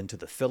bulb, into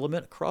the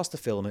filament, across the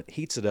filament,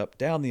 heats it up,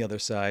 down the other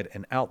side,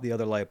 and out the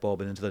other light bulb,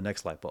 and into the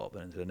next light bulb,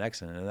 and into the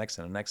next, and the next,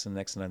 and the next, and the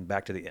next, and then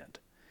back to the end,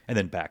 and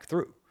then back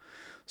through.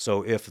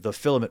 So if the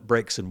filament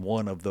breaks in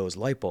one of those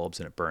light bulbs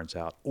and it burns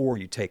out, or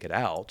you take it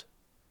out,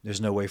 there's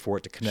no way for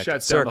it to connect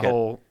Shuts to the down the circuit,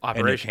 whole and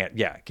it operation.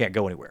 it can't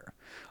go anywhere.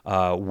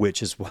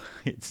 Which is why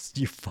it's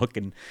you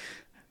fucking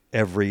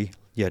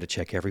you had to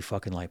check every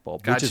fucking light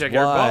bulb. Gotta Which is check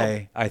every bulb.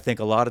 why I think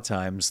a lot of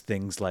times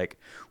things like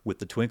with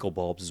the twinkle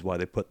bulbs is why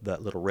they put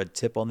that little red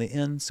tip on the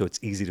end so it's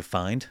easy to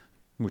find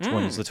which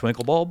one is the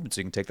twinkle bulb, so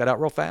you can take that out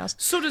real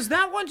fast. So does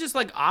that one just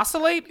like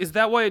oscillate? Is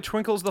that why it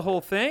twinkles the whole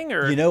thing?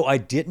 Or You know, I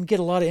didn't get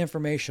a lot of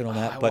information on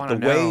that, I but the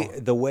wanna way know.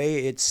 the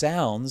way it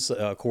sounds,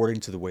 according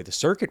to the way the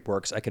circuit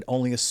works, I can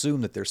only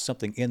assume that there's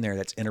something in there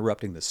that's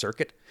interrupting the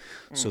circuit,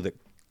 so that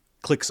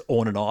clicks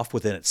on and off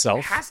within itself.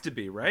 it has to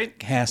be,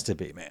 right? Has to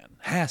be, man.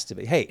 Has to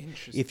be. Hey,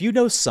 if you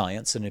know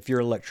science and if you're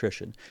an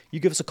electrician, you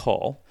give us a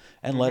call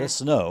and let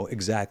us know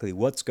exactly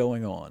what's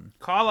going on.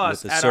 Call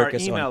us with the at our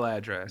circus on- email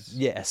address.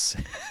 Yes.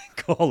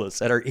 Call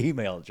us at our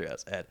email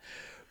address at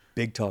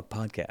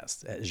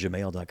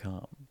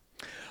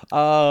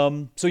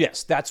bigtalkpodcast@gmail.com. So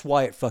yes, that's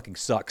why it fucking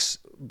sucks,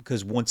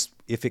 because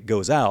if it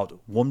goes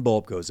out, one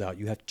bulb goes out,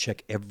 you have to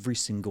check every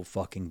single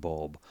fucking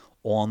bulb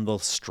on the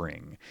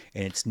string,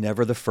 and it's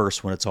never the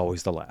first one, it's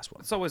always the last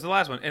one. It's always the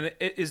last one. And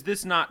is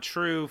this not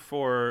true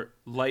for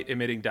light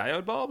emitting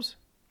diode bulbs?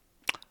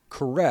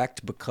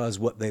 Correct, because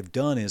what they've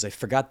done is, I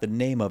forgot the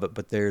name of it,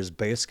 but there's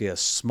basically a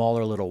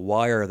smaller little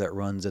wire that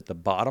runs at the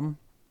bottom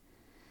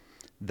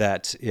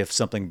that if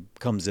something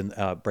comes in,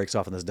 breaks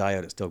off in this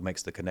diode, it still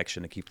makes the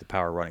connection to keep the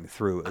power running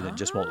through, and it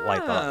just won't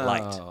light the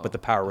light, but the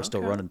power is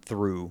still running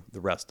through the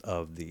rest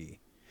of the...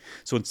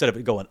 So instead of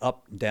it going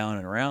up, down,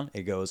 and around,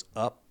 it goes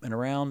up and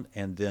around,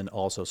 and then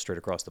also straight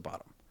across the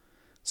bottom.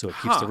 So it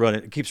keeps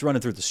it keeps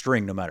running through the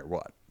string no matter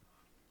what.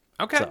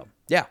 Okay. So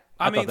yeah,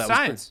 I thought mean, that was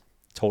science.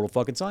 total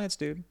fucking science,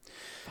 dude.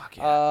 Fuck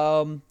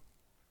yeah.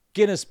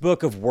 Guinness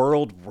Book of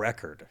World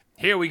Record.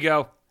 Here we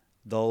go.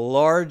 The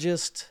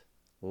largest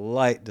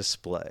light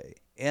display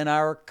in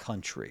our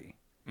country,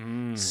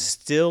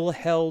 still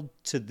held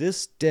to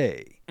this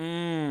day,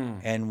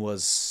 and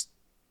was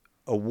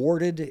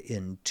awarded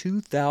in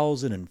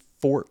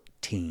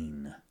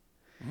 2014.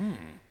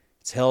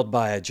 It's held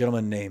by a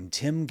gentleman named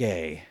Tim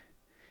Gay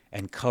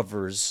and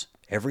covers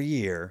every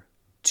year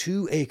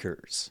 2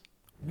 acres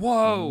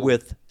Whoa.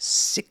 with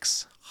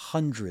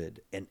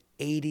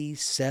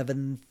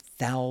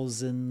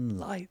 687,000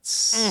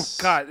 lights.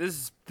 God,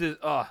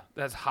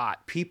 that's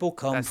hot. People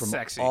come That's from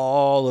sexy.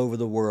 all over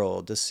the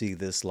world to see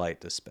this light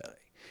display.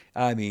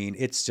 I mean,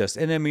 it's just,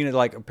 and I mean, it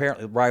like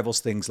apparently rivals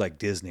things like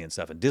Disney and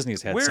stuff. And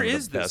Disney's had Where some of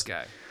is the this best.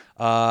 guy?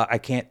 I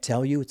can't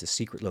tell you. It's a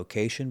secret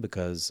location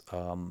because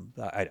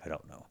I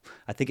don't know.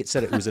 I think it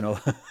said it was in. I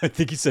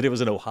think he said it was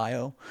in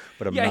Ohio,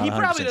 but I'm Yeah, not he 100%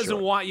 probably doesn't sure.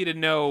 want you to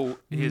know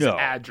his No.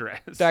 address.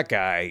 That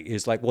guy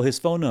is like, well, his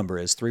phone number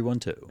is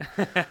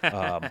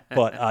 312.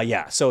 But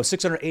yeah, so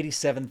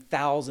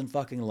 687,000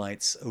 fucking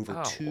lights over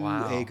Oh, 2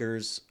 wow.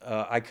 acres.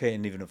 I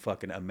can't even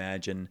fucking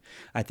imagine.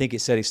 I think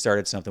it said he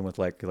started something with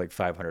like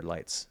 500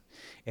 lights,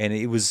 and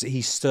it was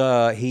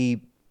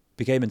he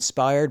became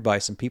inspired by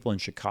some people in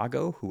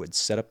Chicago who had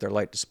set up their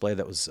light display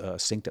that was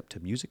synced up to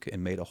music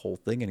and made a whole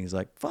thing. And he's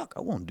like, "Fuck, I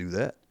won't do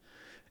that."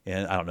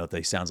 And I don't know if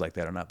he sounds like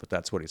that or not, but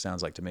that's what he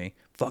sounds like to me.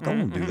 Fuck, I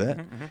won't do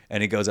that.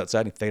 And he goes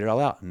outside and he faded it all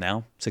out. And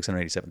now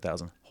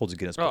 687,000 holds a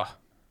Guinness book. Oh,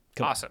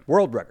 Come on. awesome.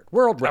 World record.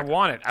 World I record.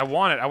 want it. I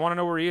want to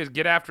know where he is.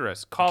 Get after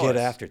us. Call Get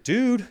us. after.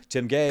 Dude,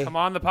 Tim Gay. Come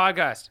on the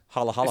podcast.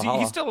 Holla, holla, Is he- holla.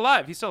 He's still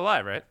alive. He's still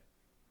alive, right?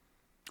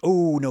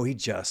 Oh, no, he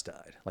just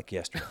died. Like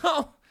yesterday.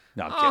 Oh,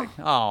 No, I'm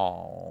kidding.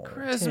 Oh,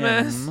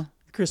 Christmas. Tim.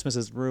 Christmas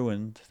is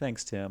ruined.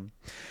 Thanks, Tim.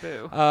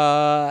 Boo.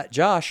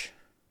 Josh,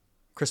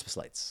 Christmas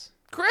lights.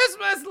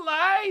 Christmas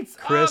lights.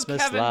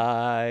 Christmas Kevin,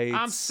 lights.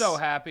 I'm so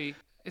happy.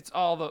 It's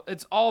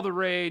all the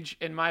rage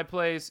in my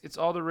place. It's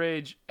all the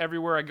rage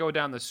everywhere I go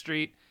down the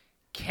street.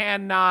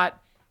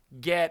 Cannot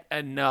get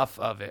enough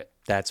of it.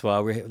 That's why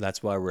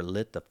we're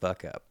lit the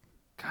fuck up.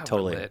 God,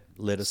 Totally we're lit.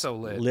 lit. So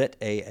lit. Lit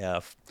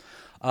AF.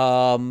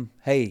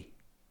 Hey,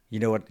 you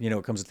know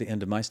what comes at the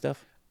end of my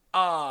stuff?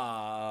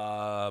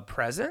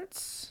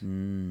 Presents?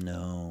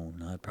 No,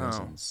 not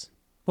presents.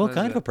 What Well, is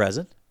kind it? of a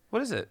present.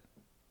 What is it?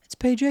 It's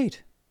page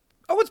 8.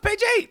 Oh, it's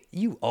page 8.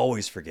 You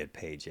always forget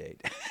page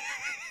 8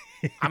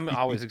 I'm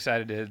always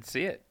excited to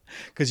see it.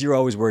 because you're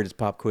always worried it's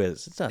pop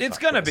quiz. It's not. It's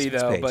pop gonna quiz, be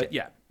it's though, page but 8.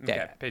 yeah.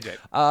 Okay, page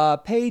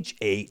 8. Page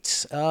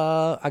 8.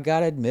 I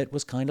gotta admit,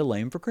 was kind of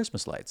lame for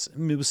Christmas lights. I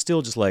mean, it was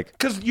still just like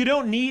Because you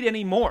don't need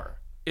any more.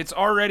 It's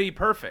already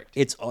perfect.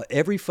 it's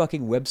every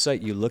fucking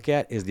website you look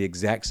at is the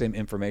exact same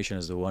information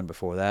as the one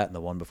before that, and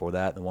the one before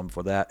that, and the one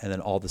before that, and then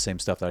all the same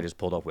stuff that I just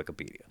pulled off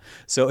Wikipedia.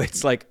 So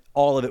it's like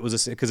all of it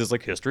was because it's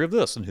like history of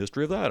this and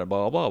history of that and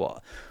blah blah blah.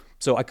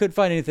 So I couldn't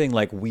find anything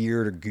like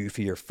weird or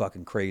goofy or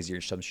fucking crazy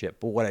or some shit.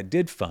 But what I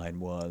did find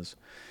was,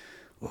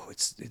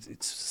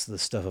 it's the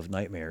stuff of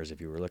nightmares if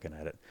you were looking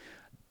at it.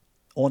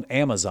 On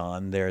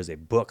Amazon, there is a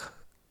book.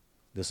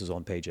 This is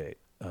on page 8,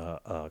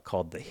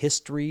 called "The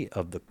History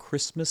of the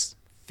Christmas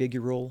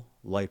Figural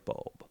Light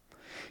Bulb."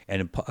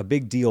 And a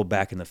big deal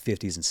back in the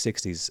 50s and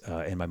 60s,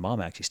 and my mom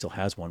actually still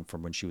has one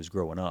from when she was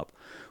growing up,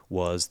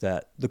 was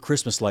that the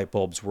Christmas light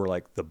bulbs were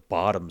like the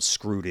bottom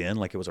screwed in,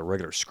 like it was a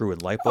regular screw-in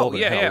light bulb.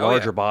 yeah, it had yeah, a oh,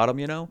 larger yeah. bottom,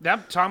 you know?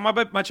 I'm talking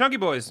about my Chunky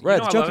Boys. Right, You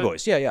know the I Chunky love it.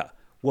 Boys. Yeah, yeah.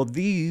 Well,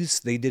 they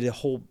did a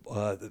whole,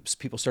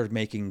 people started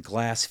making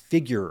glass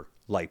figure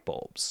light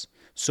bulbs.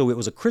 So it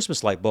was a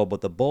Christmas light bulb,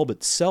 but the bulb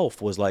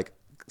itself was like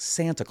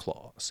Santa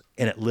Claus,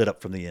 and it lit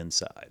up from the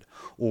inside.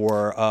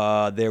 Or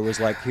there was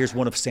like, here's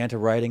one of Santa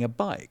riding a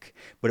bike,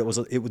 but it was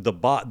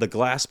the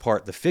glass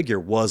part, the figure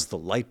was the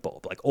light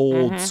bulb, like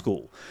old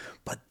school.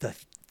 But the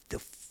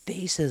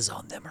faces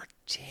on them are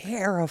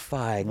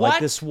terrifying.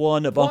 Like this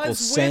one of Uncle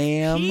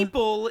Sam. With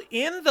people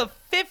in the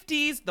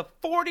 50s, the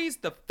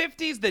 40s, the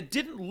 50s that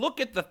didn't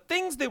look at the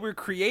things they were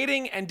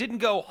creating and didn't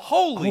go,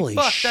 holy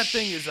fuck, that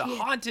thing is a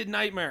haunted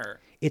nightmare.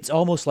 It's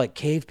almost like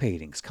cave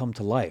paintings come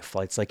to life.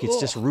 Like it's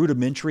just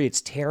rudimentary.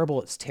 It's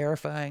terrible. It's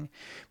terrifying.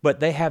 But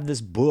they have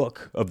this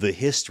book of the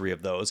history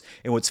of those.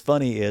 And what's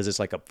funny is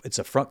it's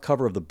a front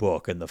cover of the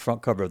book, and the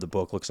front cover of the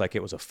book looks like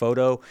it was a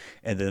photo,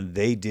 and then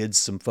they did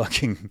some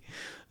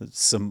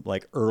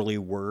like early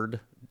word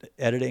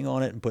editing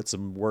on it and put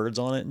some words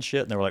on it and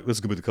shit. And they were like, this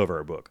is gonna be the cover of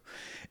our book.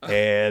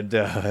 And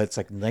it's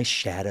like nice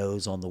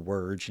shadows on the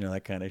words,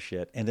 that kind of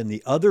shit. And then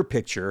the other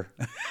picture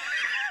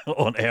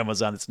on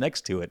Amazon that's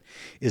next to it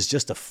is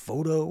just a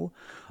photo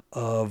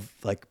of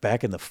like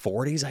back in the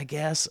 40s, I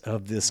guess,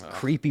 of this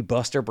creepy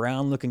Buster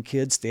Brown looking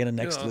kid standing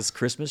next to this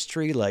Christmas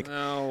tree. Like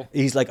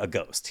he's like a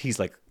ghost. He's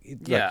like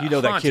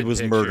that kid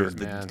was murdered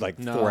man.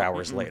 4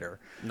 hours later.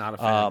 Not a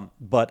fan.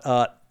 But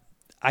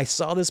I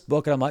saw this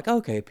book and I'm like,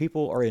 okay,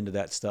 people are into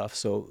that stuff.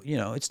 So,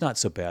 it's not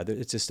so bad.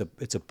 It's just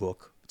it's a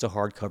book. It's a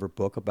hardcover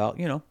book about,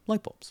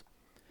 light bulbs.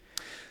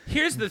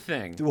 Here's the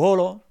thing. Hold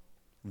on.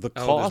 The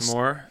There's cost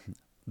more?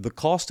 The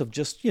cost of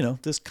just,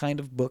 this kind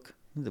of book,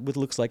 it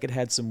looks like it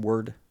had some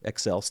Word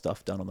Excel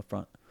stuff done on the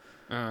front.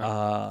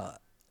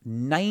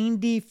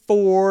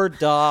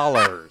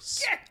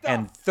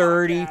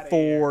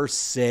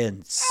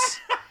 $94.34.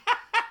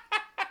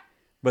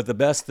 But the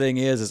best thing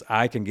is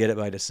I can get it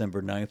by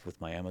December 9th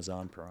with my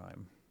Amazon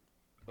Prime.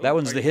 That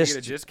one's Are the you gonna history.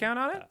 get a discount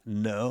on it?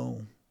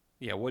 No.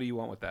 Yeah, what do you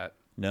want with that?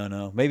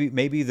 No.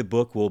 Maybe the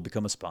book will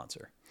become a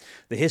sponsor.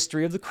 The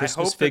History of the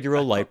Christmas hope that-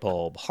 Figural Light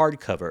Bulb,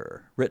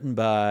 hardcover, written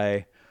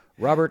by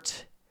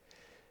Robert,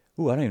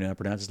 I don't even know how to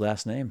pronounce his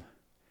last name,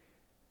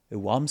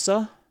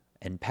 Iwamsa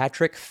and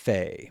Patrick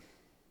Fay.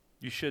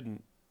 You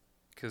shouldn't,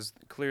 because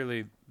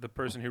clearly the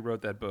person who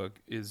wrote that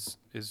book is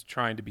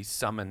trying to be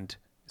summoned.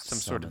 Some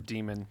sort of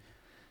demon.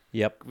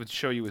 Yep. Would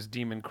show you as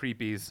demon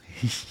creepies.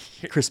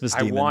 Christmas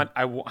demon.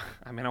 I want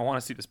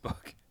to see this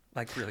book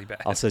like really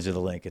bad. I'll send you the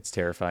link. It's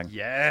terrifying.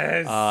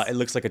 Yes. It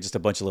looks like just a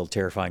bunch of little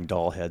terrifying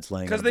doll heads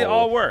laying. Because in a they bowl.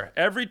 all were.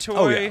 Every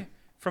toy yeah.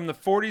 from the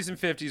 40s and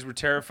 50s were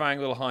terrifying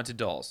little haunted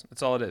dolls.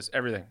 That's all it is.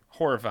 Everything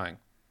horrifying.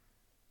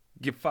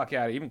 Get fuck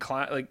out of it. Even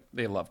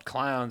they loved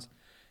clowns.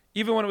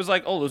 Even when it was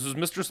like, oh, this is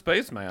Mr.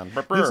 Spaceman.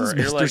 This is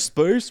You're Mr. like,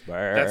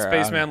 Spaceman. that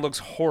spaceman looks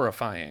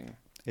horrifying.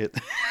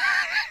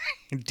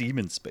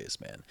 Demon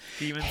Spaceman.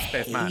 Demon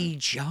Spaceman. Hey,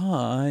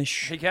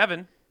 Josh. Hey,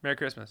 Kevin. Merry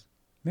Christmas.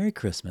 Merry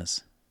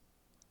Christmas.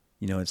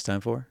 You know what it's time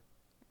for?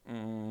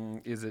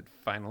 Is it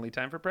finally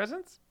time for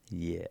presents?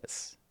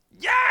 Yes.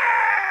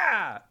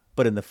 Yeah!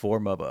 But in the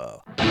form of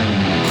a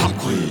Pop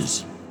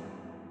quiz.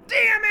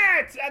 Damn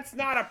it! That's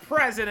not a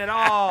present at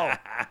all.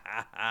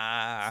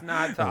 It's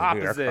not the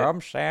opposite. Here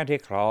comes Santa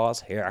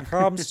Claus. Here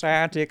comes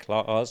Santa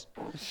Claus.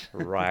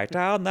 Right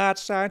down that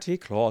Santa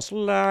Claus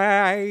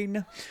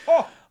line.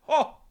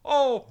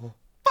 Oh,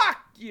 fuck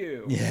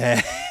you.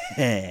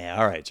 Yeah.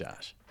 All right,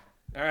 Josh.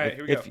 All right,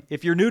 here we go.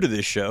 If you're new to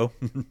this show,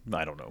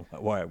 I don't know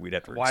why we'd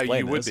have to Why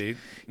explain you would this. be.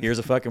 Here's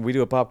a fucking. We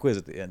do a pop quiz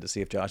at the end to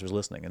see if Josh was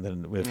listening, and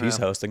then if he's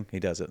hosting, he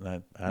does it,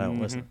 and I don't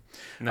listen.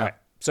 No. All right.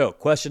 So,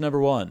 question number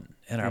 1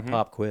 in our Mm-hmm.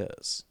 pop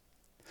quiz: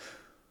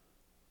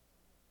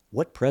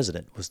 what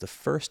president was the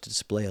first to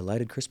display a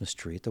lighted Christmas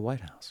tree at the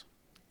White House?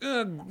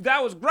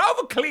 That was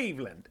Grover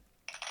Cleveland.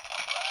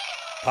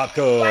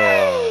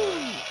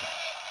 Popcorn.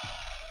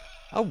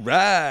 All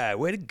right,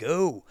 way to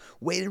go.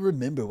 Way to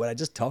remember what I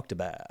just talked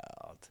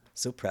about.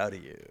 So proud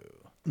of you.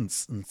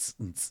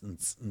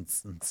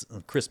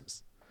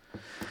 Christmas.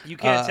 You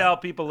can't tell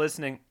people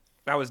listening.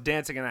 I was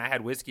dancing and I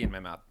had whiskey in my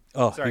mouth.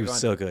 Oh, Sorry, he go was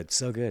on. so good.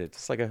 So good.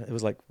 It's like it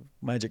was like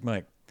Magic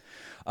Mike.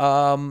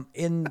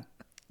 In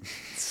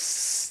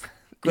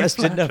question laughed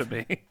at number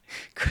me.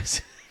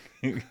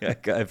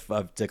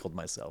 I've tickled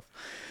myself.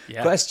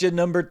 Yeah. Question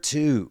number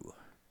 2.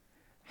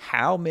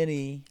 How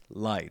many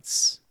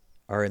lights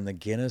are in the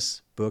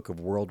Guinness Book of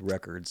World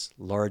Records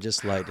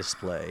largest light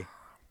display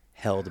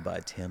held by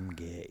Tim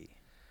Gay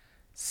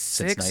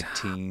since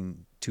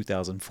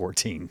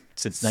 2014?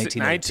 Since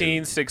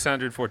 1902.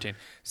 614.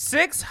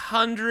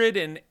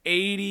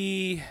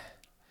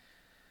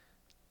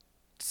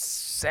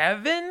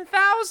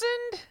 687,000?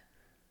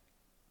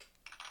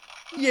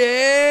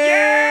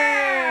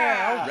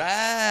 Yeah! All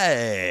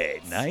right.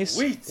 Nice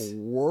Sweet.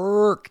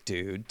 work,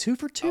 dude. 2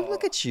 for 2.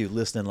 Look at you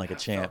listening like a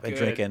champ and good.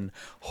 drinking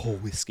whole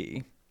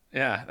whiskey.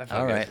 Yeah, that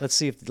felt All good. right. Let's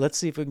see if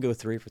we can go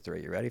 3 for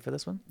 3. You ready for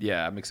this one?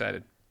 Yeah, I'm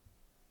excited.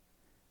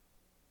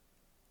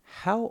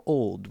 How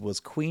old was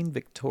Queen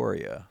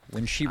Victoria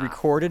when she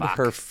recorded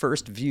her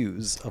first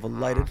views of a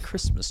lighted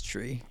Christmas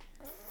tree?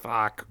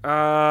 Fuck.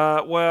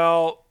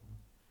 Well,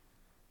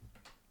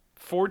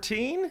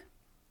 14?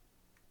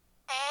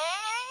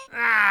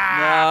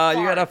 Ah,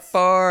 you got a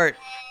fart.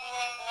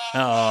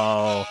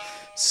 Oh,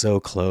 so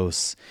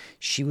close.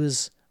 She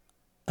was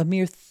a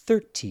mere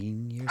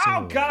 13 years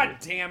Oh, old. god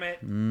damn it.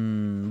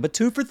 But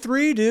 2 for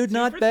 3, dude.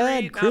 Not For bad.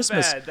 three,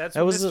 Christmas. Not bad. That's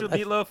That what was Mr.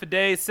 Meatloaf a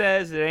Day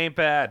says. It ain't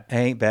bad.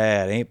 Ain't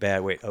bad.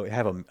 Wait,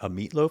 have a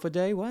meatloaf a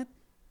day? What?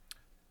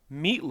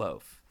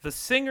 Meatloaf. The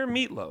singer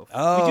Meatloaf. We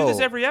Oh. do this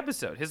every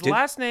episode. His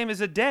last name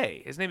is a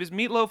day. His name is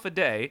Meatloaf a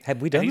Day.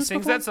 Have we done and he this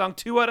sings before? that song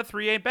 2 out of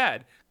 3 ain't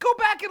bad. Go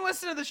back and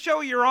listen to the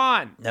show you're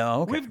on.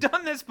 No, okay. We've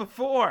done this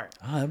before.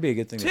 Oh, that'd be a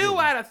good thing to 2 do.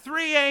 out of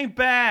 3 ain't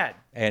bad.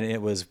 And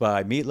it was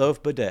by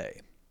Meatloaf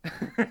Bidet.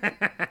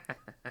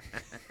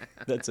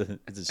 It's a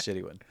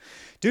shitty one.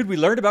 Dude, we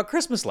learned about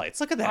Christmas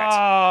lights. Look at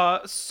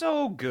that.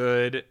 So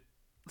good.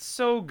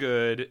 So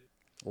good.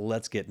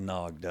 Let's get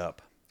nogged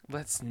up.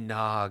 Let's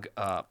nog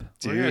up.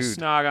 We're going to Dude.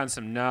 snog on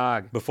some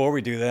nog. Before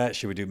we do that,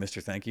 should we do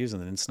Mr. Thank Yous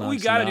and then snog We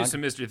got to do nog?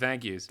 some Mr.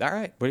 Thank Yous. All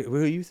right. Who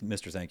are you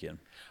Mr. Thank You?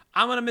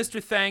 I'm going to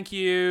Mr. Thank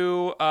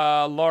You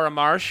Laura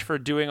Marsh for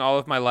doing all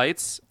of my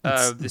lights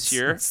this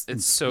year.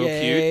 It's so cute.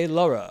 Yay,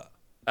 Laura.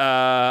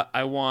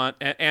 I want,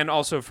 and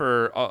also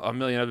for a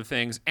million other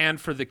things, and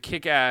for the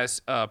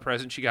kick-ass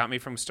present she got me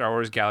from Star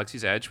Wars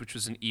Galaxy's Edge, which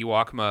was an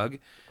Ewok mug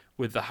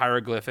with the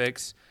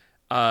hieroglyphics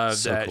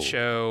that cool.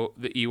 show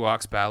the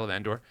Ewoks Battle of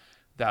Endor.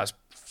 That was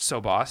so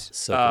boss.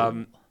 So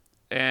cool.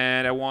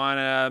 And I want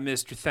to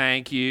Mr.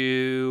 Thank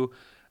You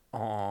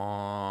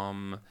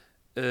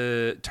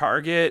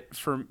Target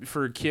for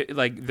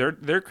like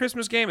their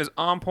Christmas game is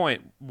on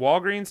point.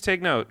 Walgreens,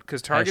 take note,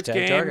 because Target's Hashtag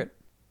game Target.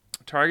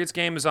 Target's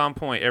game is on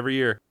point every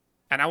year.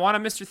 And I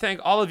want to Mr. Thank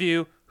all of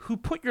you who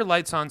put your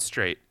lights on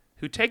straight,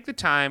 who take the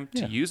time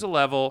to use a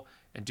level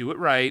and do it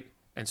right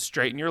and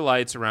straighten your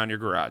lights around your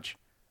garage.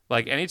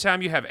 Like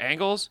anytime you have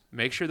angles,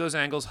 make sure those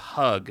angles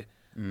hug,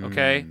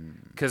 okay?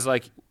 Because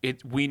like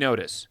we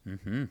notice.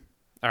 Mm-hmm.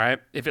 All right?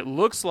 If it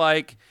looks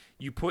like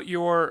you put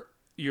your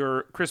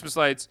Christmas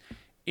lights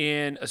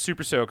in a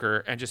super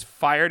soaker and just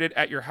fired it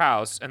at your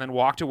house and then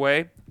walked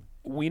away,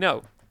 we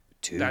know.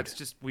 Dude.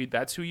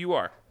 That's who you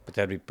are. But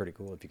that'd be pretty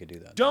cool if you could do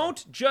that.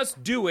 Don't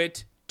just do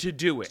it to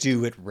do it.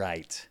 Do it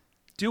right.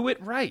 Do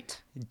it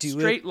right. Do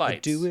Straight it,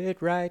 lights. Do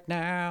it right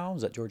now.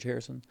 Is that George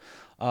Harrison?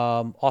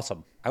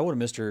 Awesome. I want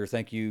to Mr.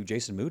 Thank You,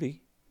 Jason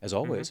Moody, as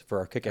always, for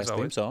our kick-ass theme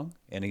always. song.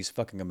 And he's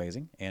fucking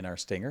amazing. And our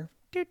stinger.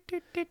 No,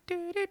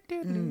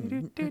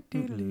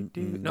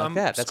 I'm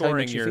That's how he scoring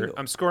makes you your. feel.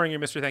 I'm scoring your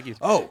Mr. Thank Yous.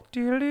 Oh,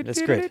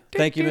 that's great.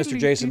 Thank you, Mr.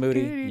 Jason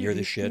Moody. You're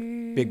the shit.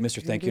 Big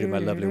Mr. Thank you to my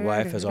lovely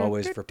wife, as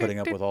always, for putting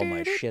up with all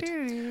my shit.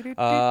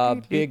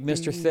 Big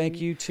Mr.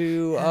 Thank you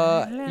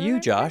to you,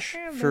 Josh,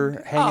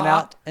 for hanging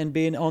out and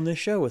being on this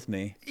show with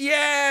me.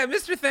 Yeah,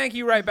 Mr. Thank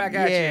You right back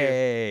at you.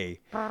 Yay.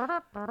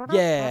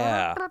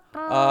 Yeah.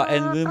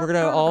 And then we're going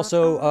to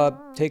also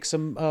take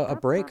a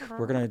break.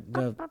 We're going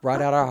to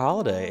ride out our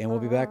holiday, and we'll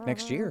be back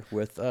next year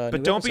with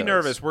But don't be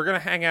nervous. We're gonna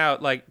hang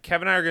out. Like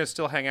Kevin and I are gonna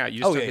still hang out. You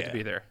just don't get to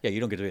be there. Yeah, you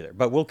don't get to be there.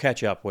 But we'll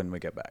catch up when we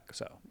get back.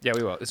 So, Yeah,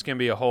 we will. It's gonna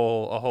be a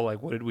whole like,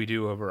 what did we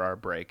do over our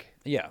break?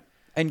 yeah.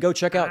 And go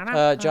check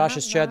out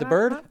Josh's Chad the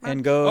Bird.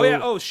 And go. Oh, yeah.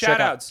 Oh, check out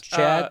shout-outs.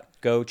 Chad.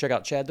 Go check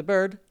out Chad the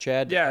Bird.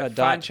 Chad. Yeah,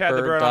 find Chad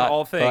the Bird on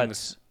all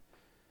things.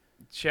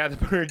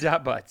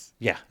 ChadTheBird.butts.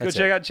 Yeah, Go that's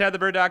check it. out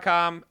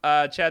ChadTheBird.com.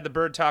 Chad the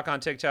Bird Talk on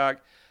TikTok.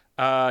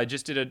 I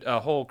just did a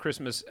whole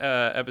Christmas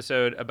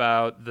episode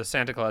about the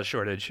Santa Claus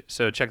shortage.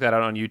 So check that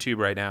out on YouTube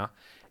right now.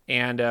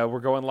 And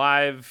we're going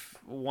live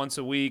once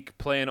a week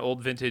playing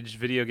old vintage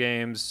video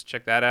games.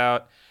 Check that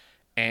out.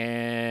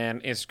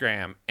 And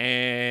Instagram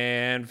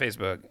and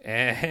Facebook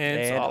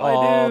and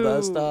all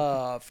the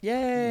stuff.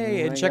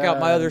 Yay! And check out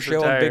my other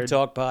show on Big tired.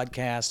 Talk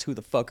Podcast, Who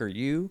the Fuck Are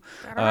You?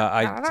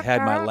 I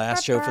had my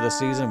last show for the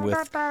season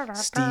with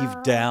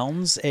Steve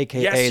Downs,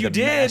 a.k.a. Yes, you the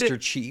did. Master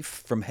Chief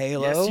from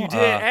Halo. Yes, you did.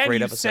 And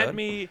great you episode. sent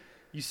me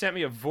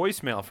a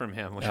voicemail from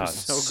him, which was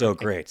So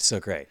great. So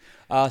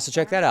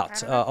check that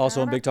out.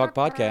 Also on Big Talk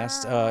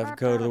Podcast,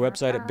 go to the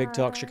website at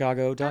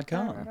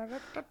bigtalkchicago.com.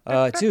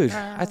 Dude,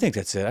 I think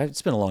that's it.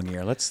 It's been a long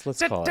year. Let's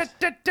call it.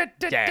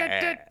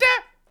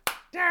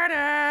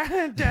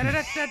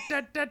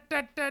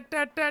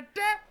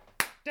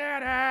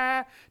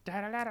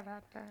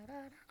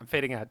 I'm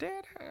fading out.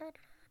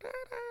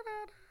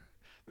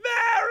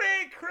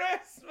 Merry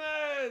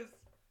Christmas!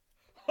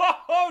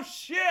 Oh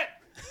shit!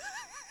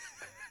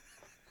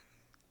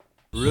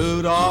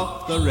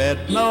 Rudolph the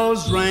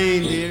red-nosed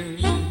reindeer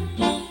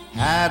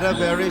had a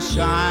very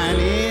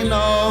shiny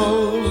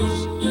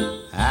nose,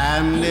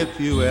 and if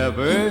you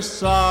ever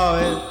saw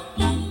it,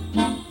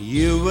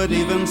 you would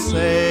even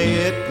say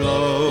it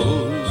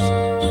glows.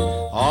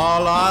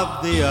 All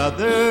of the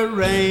other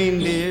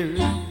reindeer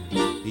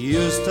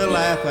used to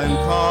laugh and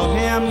call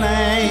him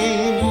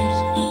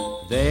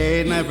names.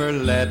 They never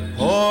let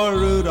poor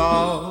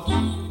Rudolph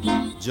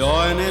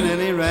join in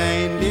any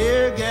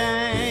reindeer games.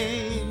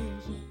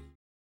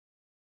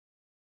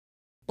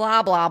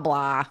 Blah, blah,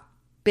 blah.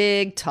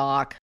 Big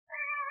talk.